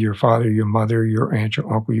 whether it be your father, your mother, your aunt,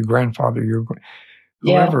 your uncle, your grandfather,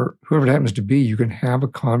 whoever it happens to be. You can have a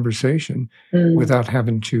conversation without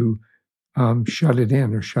having to shut it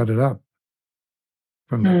in or shut it up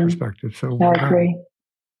from that perspective. So I agree.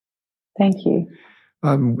 Thank you.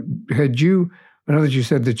 I know that you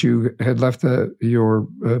said that you had left your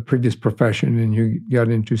previous profession and you got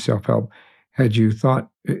into self-help. Had you thought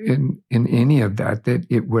in any of that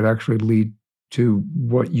it would actually lead to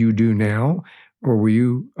what you do now, or were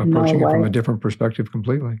you approaching it from a different perspective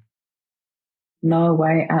completely? No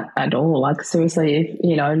way at all. Like, seriously,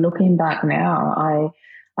 looking back now,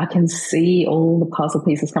 I can see all the puzzle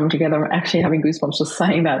pieces coming together. I'm actually having goosebumps just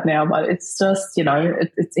saying that now, but it's just,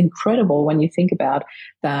 it's incredible when you think about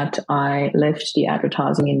that. I left the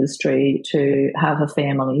advertising industry to have a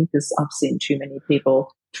family, because I've seen too many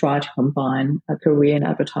people try to combine a career in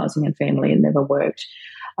advertising and family. It never worked.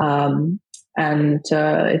 And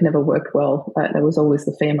it never worked well. There was always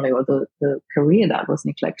the family or the career that was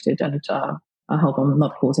neglected. And I hope I'm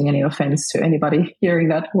not causing any offense to anybody hearing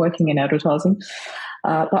that, working in advertising.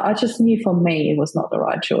 But I just knew for me it was not the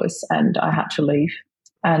right choice, and I had to leave.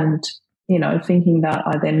 And, thinking that,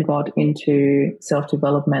 I then got into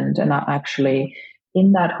self-development, and I actually,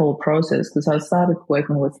 in that whole process, because I started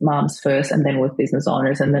working with moms first and then with business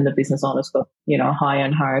owners, and then the business owners got, higher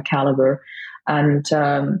and higher caliber. And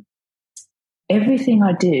everything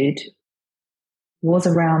I did was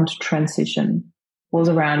around transition. was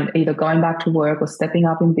around either going back to work or stepping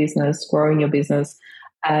up in business, growing your business.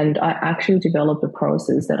 And I actually developed a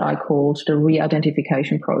process that I called the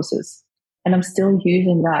re-identification process. And I'm still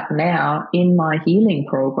using that now in my healing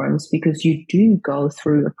programs, because you do go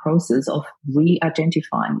through a process of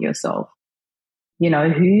re-identifying yourself. You know,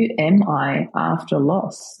 who am I after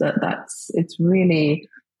loss? It's really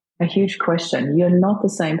a huge question. You're not the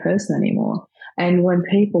same person anymore. And when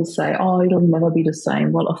people say, oh, it'll never be the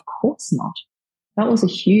same, well, of course not. That was a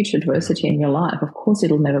huge adversity in your life. Of course,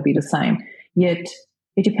 it'll never be the same. Yet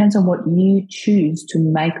it depends on what you choose to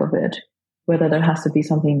make of it, whether there has to be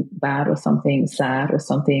something bad or something sad or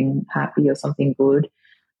something happy or something good.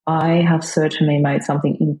 I have certainly made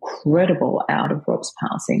something incredible out of Rob's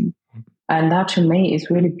passing. And that to me is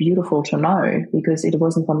really beautiful to know, because it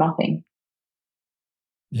wasn't for nothing.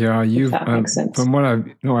 Yeah, you've, that makes sense. From what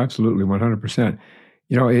no, absolutely, 100%.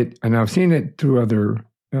 You know, and I've seen it through other,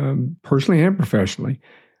 personally and professionally.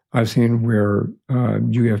 I've seen where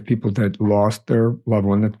you have people that lost their loved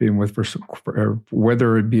one that's been with for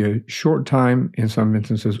whether it be a short time in some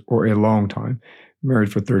instances or a long time,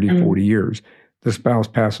 married for 30, 40 years. The spouse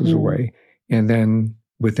passes away, and then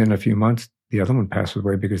within a few months, the other one passes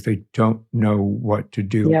away because they don't know what to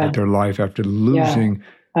do with their life after losing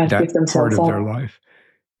that part of their life.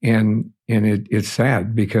 And it's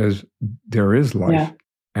sad, because there is life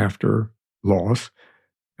after loss,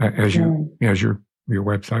 as your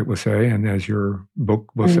website will say, and as your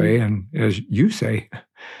book will say, and as you say,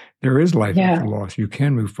 there is life after loss. You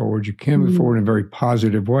can move forward. You can move forward in a very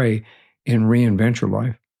positive way and reinvent your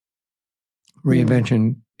life.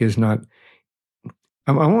 Reinvention is not,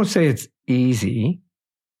 I won't say it's easy,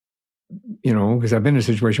 you know, because I've been in a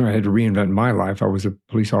situation where I had to reinvent my life. I was a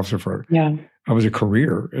police officer I was a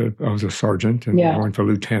career. I was a sergeant and going for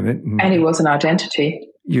lieutenant. And it was an identity.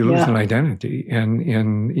 You lose an identity.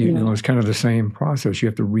 And you know, it's kind of the same process. You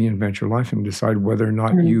have to reinvent your life and decide whether or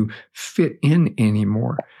not you fit in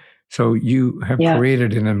anymore. So you have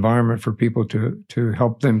created an environment for people to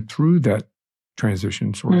help them through that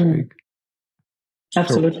transition, so to speak.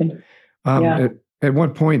 Absolutely. So, at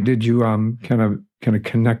what point did you kind of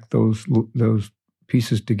connect those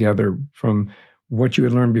pieces together, from what you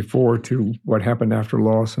had learned before to what happened after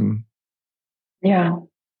loss? And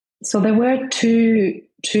so there were two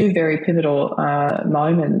very pivotal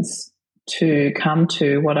moments to come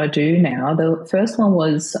to what I do now. The first one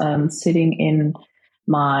was sitting in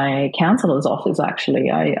my counselor's office. Actually,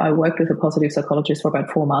 I worked with a positive psychologist for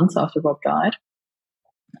about 4 months after Rob died,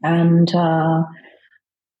 and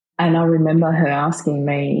I remember her asking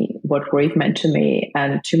me what grief meant to me,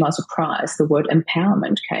 and to my surprise, the word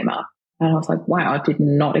empowerment came up. And I was like, wow, I did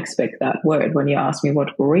not expect that word when you asked me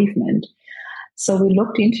what grief meant. So we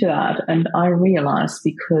looked into that, and I realized,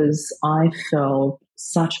 because I felt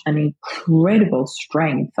such an incredible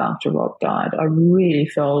strength after Rob died, I really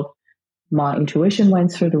felt my intuition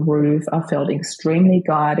went through the roof. I felt extremely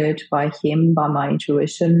guided by him, by my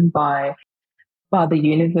intuition, by the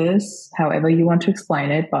universe, however you want to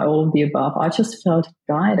explain it, by all of the above. I just felt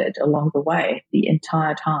guided along the way the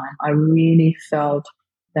entire time. I really felt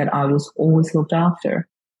that I was always looked after,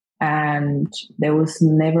 and there was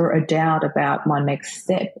never a doubt about my next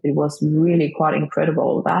step. It was really quite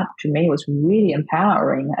incredible. That to me was really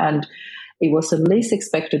empowering, and it was the least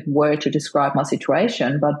expected word to describe my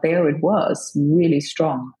situation, but there it was, really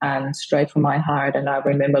strong and straight from my heart. And I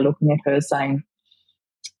remember looking at her saying,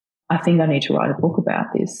 I think I need to write a book about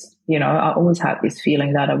this. You know, I always had this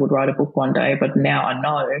feeling that I would write a book one day, but now I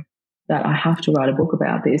know that I have to write a book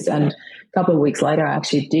about this. And a couple of weeks later, I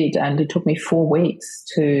actually did. And it took me 4 weeks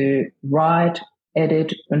to write,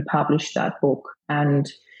 edit, and publish that book. And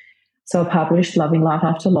so I published Loving Life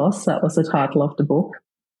After Loss. That was the title of the book.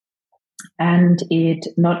 And it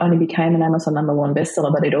not only became an Amazon #1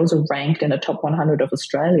 bestseller, but it also ranked in the top 100 of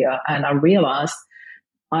Australia. And I realized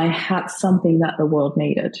I had something that the world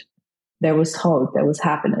needed. There was hope, there was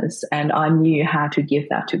happiness, and I knew how to give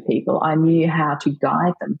that to people. I knew how to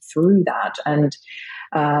guide them through that. And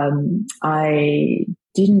I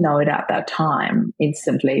didn't know it at that time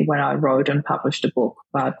instantly when I wrote and published a book,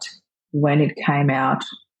 but when it came out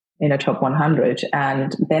in a top 100,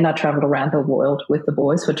 and then I traveled around the world with the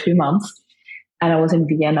boys for 2 months, and I was in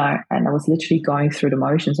Vienna, and I was literally going through the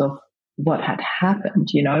motions of what had happened,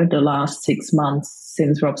 you know, the last 6 months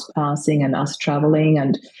since Rob's passing and us traveling.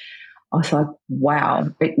 And I was like, wow,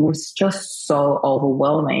 it was just so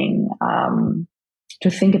overwhelming to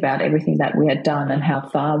think about everything that we had done and how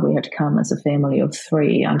far we had come as a family of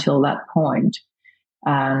 3 until that point.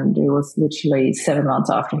 And it was literally 7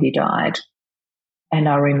 months after he died. And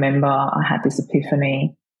I remember I had this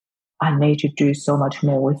epiphany. I need to do so much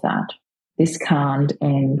more with that. this can't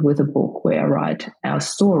end with a book where I write our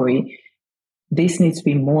story. This needs to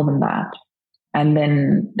be more than that. And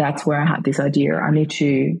then that's where I had this idea. I need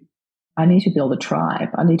to build a tribe.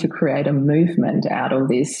 I need to create a movement out of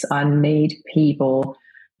this. I need people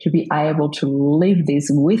to be able to live this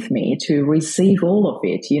with me, to receive all of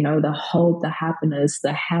it, the hope, the happiness,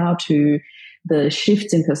 the how to, the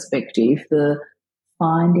shifts in perspective, the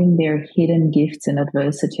finding their hidden gifts in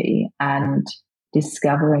adversity and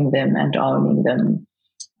discovering them and owning them.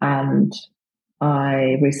 And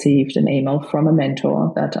I received an email from a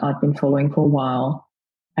mentor that I've been following for a while.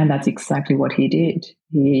 And that's exactly what he did.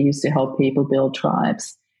 He used to help people build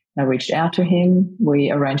tribes. I reached out to him.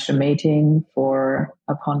 We arranged a meeting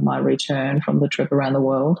upon my return from the trip around the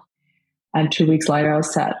world. And 2 weeks later, I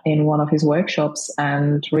sat in one of his workshops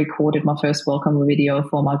and recorded my first welcome video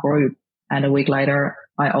for my group. And a week later,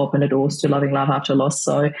 I opened the doors to Loving Love After Loss.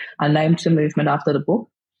 So I named the movement after the book.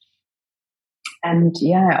 And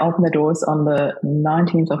I opened the doors on the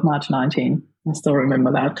 19th of March 19. I still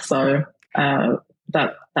remember that. So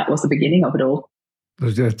that was the beginning of it all.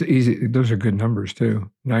 That's easy. Those are good numbers too.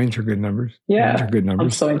 9s are good numbers. Yeah, 9s are good numbers. I'm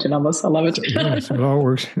so into numbers. I love it. So it all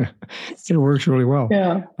works. It works really well.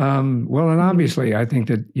 Yeah. Well, and obviously, I think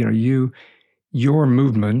that your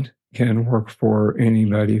movement can work for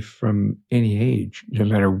anybody from any age, no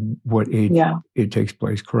matter what age it takes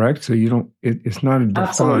place. Correct. So it's not a defined.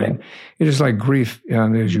 Absolutely. It is like grief,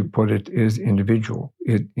 as you put it, is individual.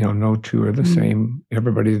 No two are the same.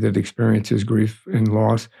 Everybody that experiences grief and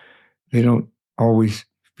loss, they don't always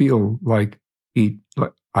feel like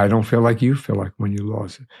I don't feel like you feel like when you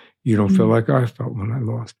lost. You don't feel like I felt when I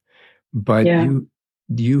lost. But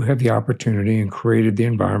you have the opportunity and created the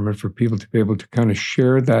environment for people to be able to kind of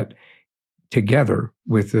share that together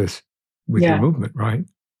with your movement, right?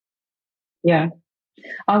 Yeah.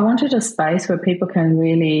 I wanted a space where people can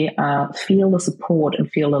really feel the support and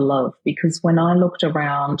feel the love, because when I looked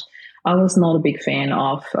around, I was not a big fan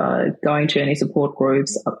of going to any support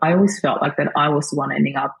groups. I always felt like that I was the one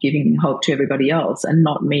ending up giving hope to everybody else and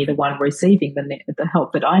not me, the one receiving the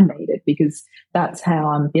help that I needed, because that's how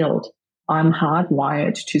I'm built. I'm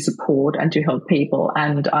hardwired to support and to help people.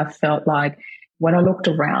 And I felt like when I looked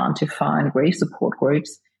around to find grief support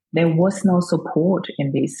groups, there was no support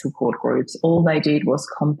in these support groups. All they did was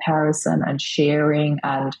comparison and sharing,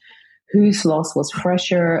 and whose loss was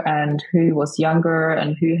fresher and who was younger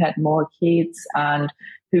and who had more kids and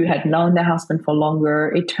who had known their husband for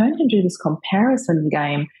longer. It turned into this comparison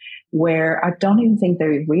game where I don't even think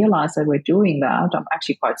they realized they were doing that. I'm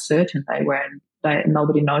actually quite certain they were.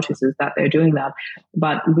 Nobody notices that they're doing that.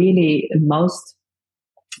 But really, most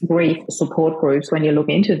grief support groups, when you look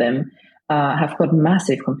into them, have got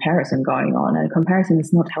massive comparison going on, and comparison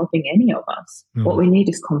is not helping any of us. Mm. What we need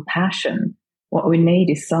is compassion. What we need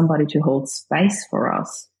is somebody to hold space for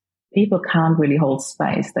us. People can't really hold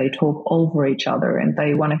space. They talk over each other and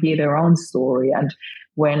they want to hear their own story. And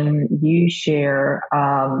when you share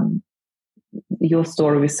your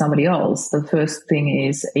story with somebody else, the first thing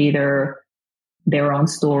is either their own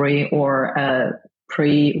story or a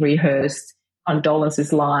pre-rehearsed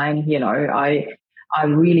condolences line. I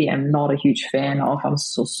really am not a huge fan of "I'm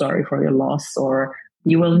so sorry for your loss," or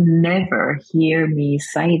you will never hear me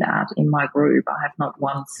say that in my group. I have not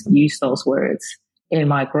once used those words in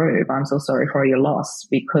my group. "I'm so sorry for your loss,"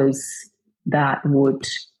 because that would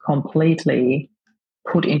completely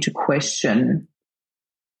put into question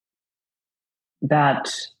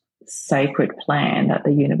that sacred plan that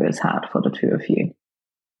the universe had for the two of you.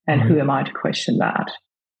 And who am I to question that?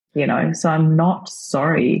 So I'm not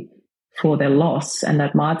sorry for their loss. And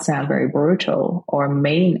that might sound very brutal or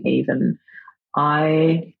mean even.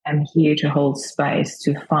 I am here to hold space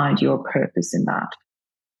to find your purpose in that.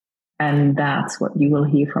 And that's what you will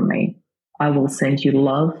hear from me. I will send you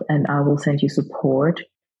love and I will send you support.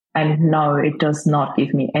 And no, it does not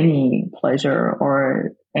give me any pleasure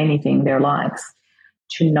or anything their likes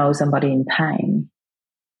to know somebody in pain.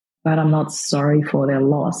 But I'm not sorry for their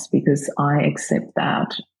loss, because I accept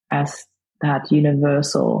that as that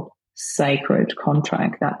universal sacred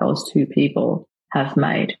contract that those two people have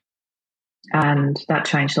made. And that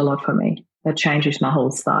changed a lot for me. That changes my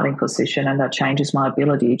whole starting position, and that changes my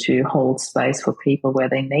ability to hold space for people where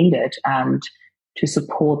they need it and to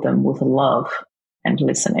support them with love and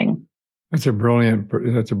listening. That's a brilliant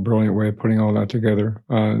way of putting all that together.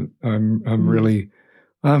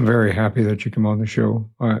 I'm very happy that you come on the show.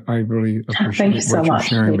 I really appreciate what you're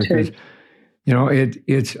sharing, because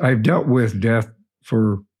I've dealt with death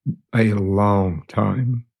for a long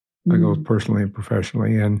time. I go personally and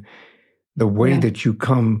professionally, and the way that you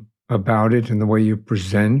come about it and the way you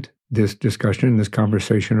present this discussion, this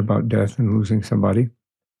conversation about death and losing somebody.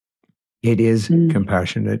 It is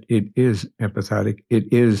compassionate. It is empathetic.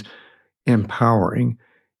 It is empowering.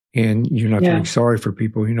 And you're not feeling sorry for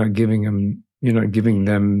people. You're not giving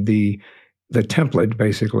them the template,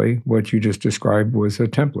 basically. What you just described was a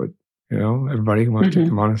template. Everybody wants to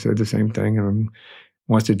come on and say the same thing and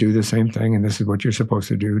wants to do the same thing. And this is what you're supposed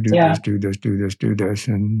to do. Do this, do this, do this, do this,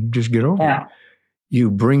 and just get over it.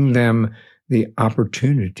 You bring them the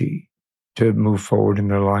opportunity to move forward in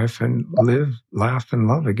their life and live, laugh, and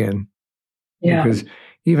love again. Yeah. Because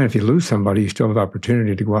even if you lose somebody, you still have the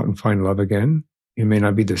opportunity to go out and find love again. It may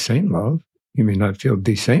not be the same love. You may not feel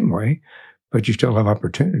the same way, but you still have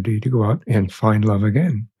opportunity to go out and find love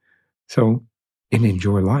again. So, and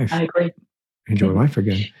enjoy life. I agree. Enjoy life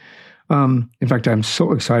again. In fact, I'm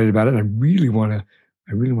so excited about it. I really want to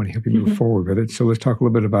help you move forward with it. So let's talk a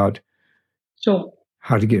little bit about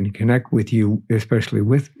how to get and connect with you, especially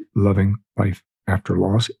with Loving Life After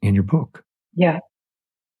Loss in your book. Yeah.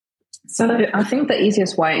 So I think the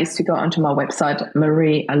easiest way is to go onto my website,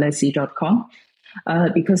 mariealessi.com.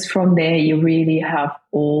 Because from there, you really have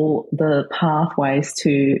all the pathways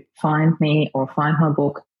to find me or find my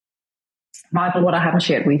book. But what I haven't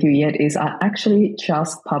shared with you yet is I actually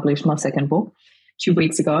just published my second book 2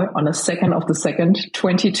 weeks ago on the 2nd of the 2nd,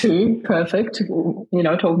 22. Perfect.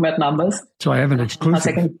 Talking about numbers. So I have an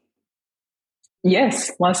exclusive.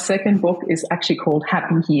 My second book is actually called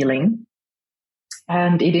Happy Healing.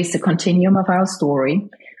 And it is the continuum of our story,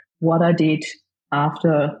 what I did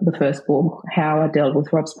after the first book, how I dealt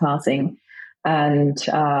with Rob's passing, and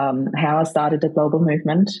how I started the global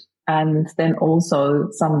movement, and then also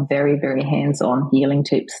some very, very hands-on healing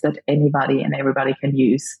tips that anybody and everybody can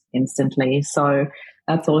use instantly. So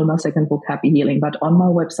that's all in my second book, Happy Healing. But on my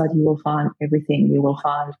website, you will find everything. You will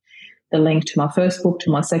find the link to my first book,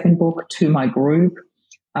 to my second book, to my group.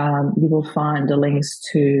 You will find the links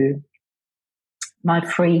to my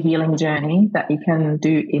free healing journey that you can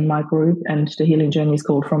do in my group. And the healing journey is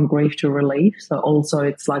called From Grief to Relief. So also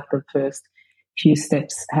it's like the first few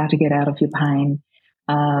steps, how to get out of your pain.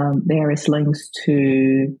 There is links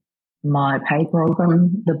to my paid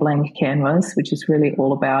program, The Blank Canvas, which is really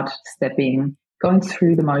all about going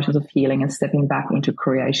through the motions of healing and stepping back into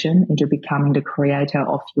creation, into becoming the creator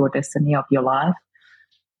of your destiny, of your life.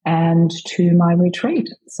 And to my retreat.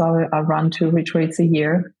 So I run 2 retreats a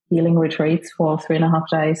year, healing retreats for 3.5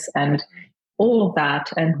 days. And all of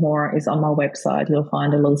that and more is on my website. You'll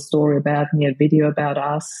find a little story about me, a video about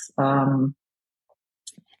us, and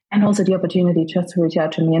also the opportunity just to reach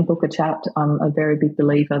out to me and book a chat. I'm a very big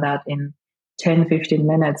believer that in 10, 15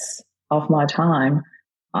 minutes of my time,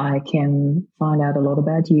 I can find out a lot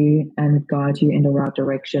about you and guide you in the right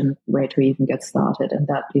direction where to even get started. And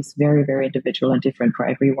that is very, very individual and different for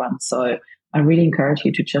everyone. So I really encourage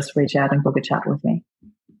you to just reach out and book a chat with me.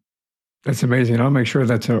 That's amazing. I'll make sure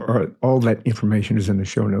that's all that information is in the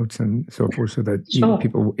show notes and so forth, so that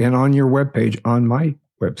people, and on your webpage, on my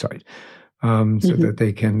website, so that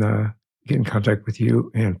they can get in contact with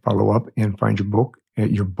you and follow up and find your book.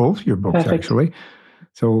 Both your books, Perfect. Actually.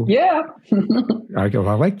 So yeah, I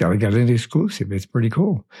like that. I got an exclusive. It's pretty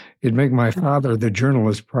cool. It'd make my father, the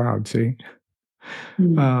journalist, proud. See,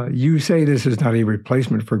 you say this is not a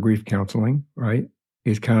replacement for grief counseling, right?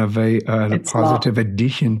 It's kind of a positive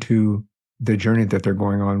addition to the journey that they're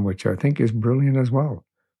going on, which I think is brilliant as well.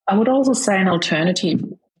 I would also say an alternative.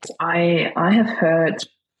 I have heard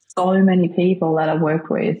so many people that I work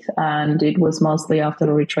with, and it was mostly after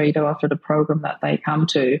the retreat or after the program that they come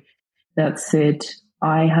to, that said,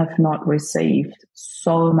 I have not received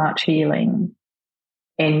so much healing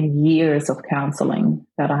in years of counseling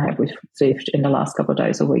that I have received in the last couple of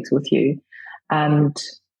days or weeks with you. And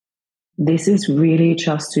this is really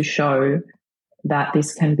just to show that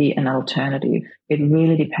this can be an alternative. It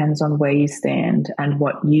really depends on where you stand and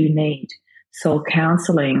what you need. So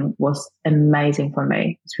counseling was amazing for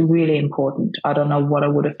me. It's really important. I don't know what I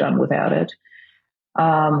would have done without it.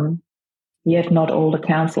 Yet not all the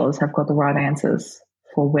counselors have got the right answers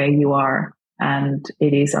for where you are. And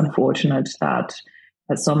it is unfortunate that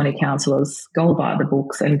so many counselors go by the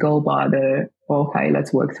books and go by okay,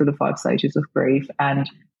 let's work through the 5 stages of grief, and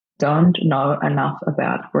don't know enough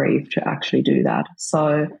about grief to actually do that.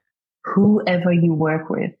 So whoever you work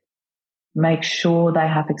with, make sure they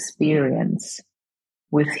have experience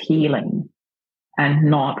with healing and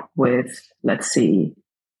not with, let's see,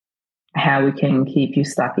 how we can keep you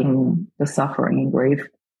stuck in the suffering and grief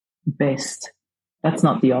best. That's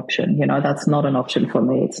not the option. That's not an option for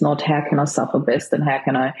me. It's not how can I suffer best and how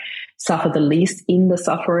can I suffer the least in the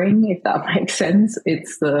suffering, if that makes sense.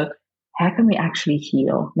 It's how can we actually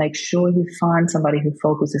heal? Make sure you find somebody who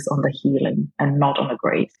focuses on the healing and not on the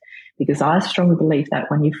grief. Because I strongly believe that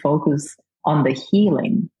when you focus on the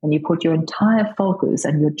healing, when you put your entire focus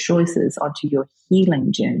and your choices onto your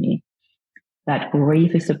healing journey, that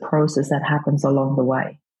grief is a process that happens along the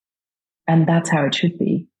way. And that's how it should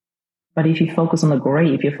be. But if you focus on the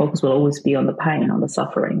grief, your focus will always be on the pain, on the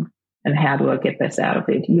suffering, and how do I get best out of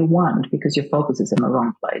it? You won't, because your focus is in the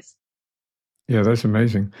wrong place. Yeah, that's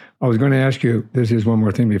amazing. I was going to ask you, this is one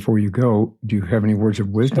more thing before you go. Do you have any words of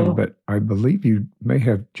wisdom? Sure. But I believe you may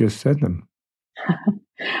have just said them.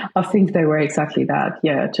 I think they were exactly that.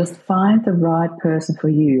 Yeah, just find the right person for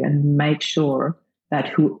you and make sure that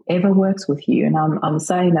whoever works with you, and I'm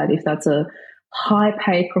saying that if that's a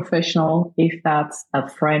high-paid professional, if that's a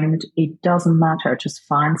friend, it doesn't matter. Just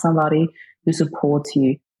find somebody who supports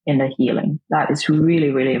you in the healing. That is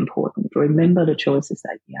really, really important. Remember the choices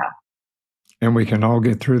that you have. And we can all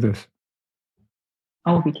get through this.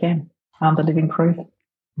 Oh, we can. I'm the living proof.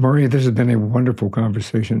 Maria, this has been a wonderful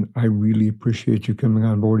conversation. I really appreciate you coming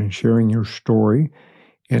on board and sharing your story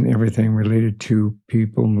and everything related to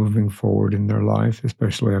people moving forward in their life,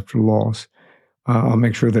 especially after loss. I'll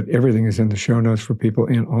make sure that everything is in the show notes for people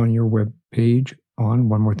and on your webpage on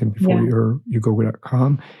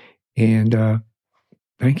onemorethingbeforeyougo.com. And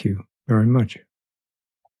thank you very much.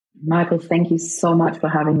 Michael, thank you so much for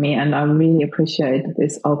having me. And I really appreciate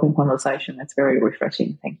this open conversation. It's very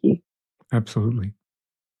refreshing. Thank you. Absolutely.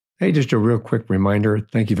 Hey, just a real quick reminder.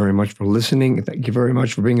 Thank you very much for listening. Thank you very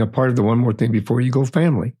much for being a part of the One More Thing Before You Go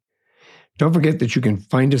family. Don't forget that you can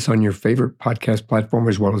find us on your favorite podcast platform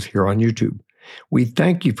as well as here on YouTube. We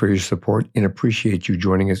thank you for your support and appreciate you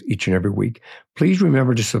joining us each and every week. Please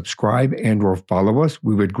remember to subscribe and or follow us.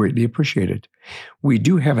 We would greatly appreciate it. We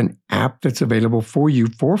do have an app that's available for you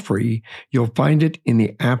for free. You'll find it in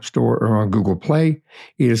the App Store or on Google Play.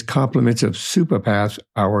 It is compliments of Superpass,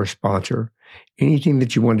 our sponsor. Anything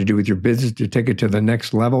that you want to do with your business to take it to the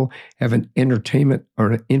next level, have an entertainment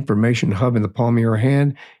or an information hub in the palm of your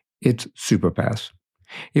hand, it's Superpass.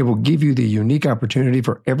 It will give you the unique opportunity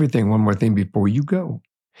for everything One More Thing Before You Go.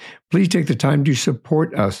 Please take the time to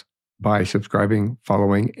support us by subscribing,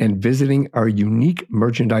 following, and visiting our unique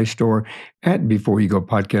merchandise store at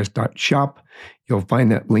beforeyougopodcast.shop. You'll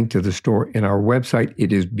find that link to the store in our website.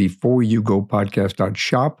 It is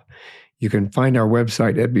beforeyougopodcast.shop. You can find our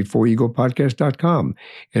website at beforeyougopodcast.com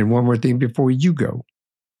and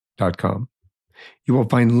onemorethingbeforeyougo.com. You will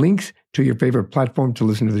find links to your favorite platform to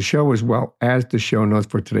listen to the show, as well as the show notes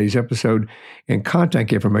for today's episode and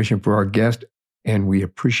contact information for our guest. And we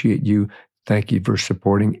appreciate you. Thank you for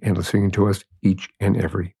supporting and listening to us each and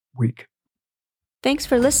every week. Thanks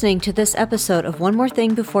for listening to this episode of One More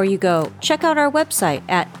Thing Before You Go. Check out our website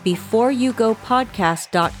at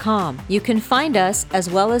beforeyougopodcast.com. You can find us as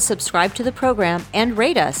well as subscribe to the program and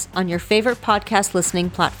rate us on your favorite podcast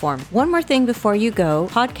listening platform. One More Thing Before You Go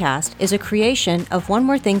podcast is a creation of One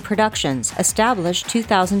More Thing Productions, established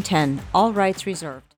 2010, all rights reserved.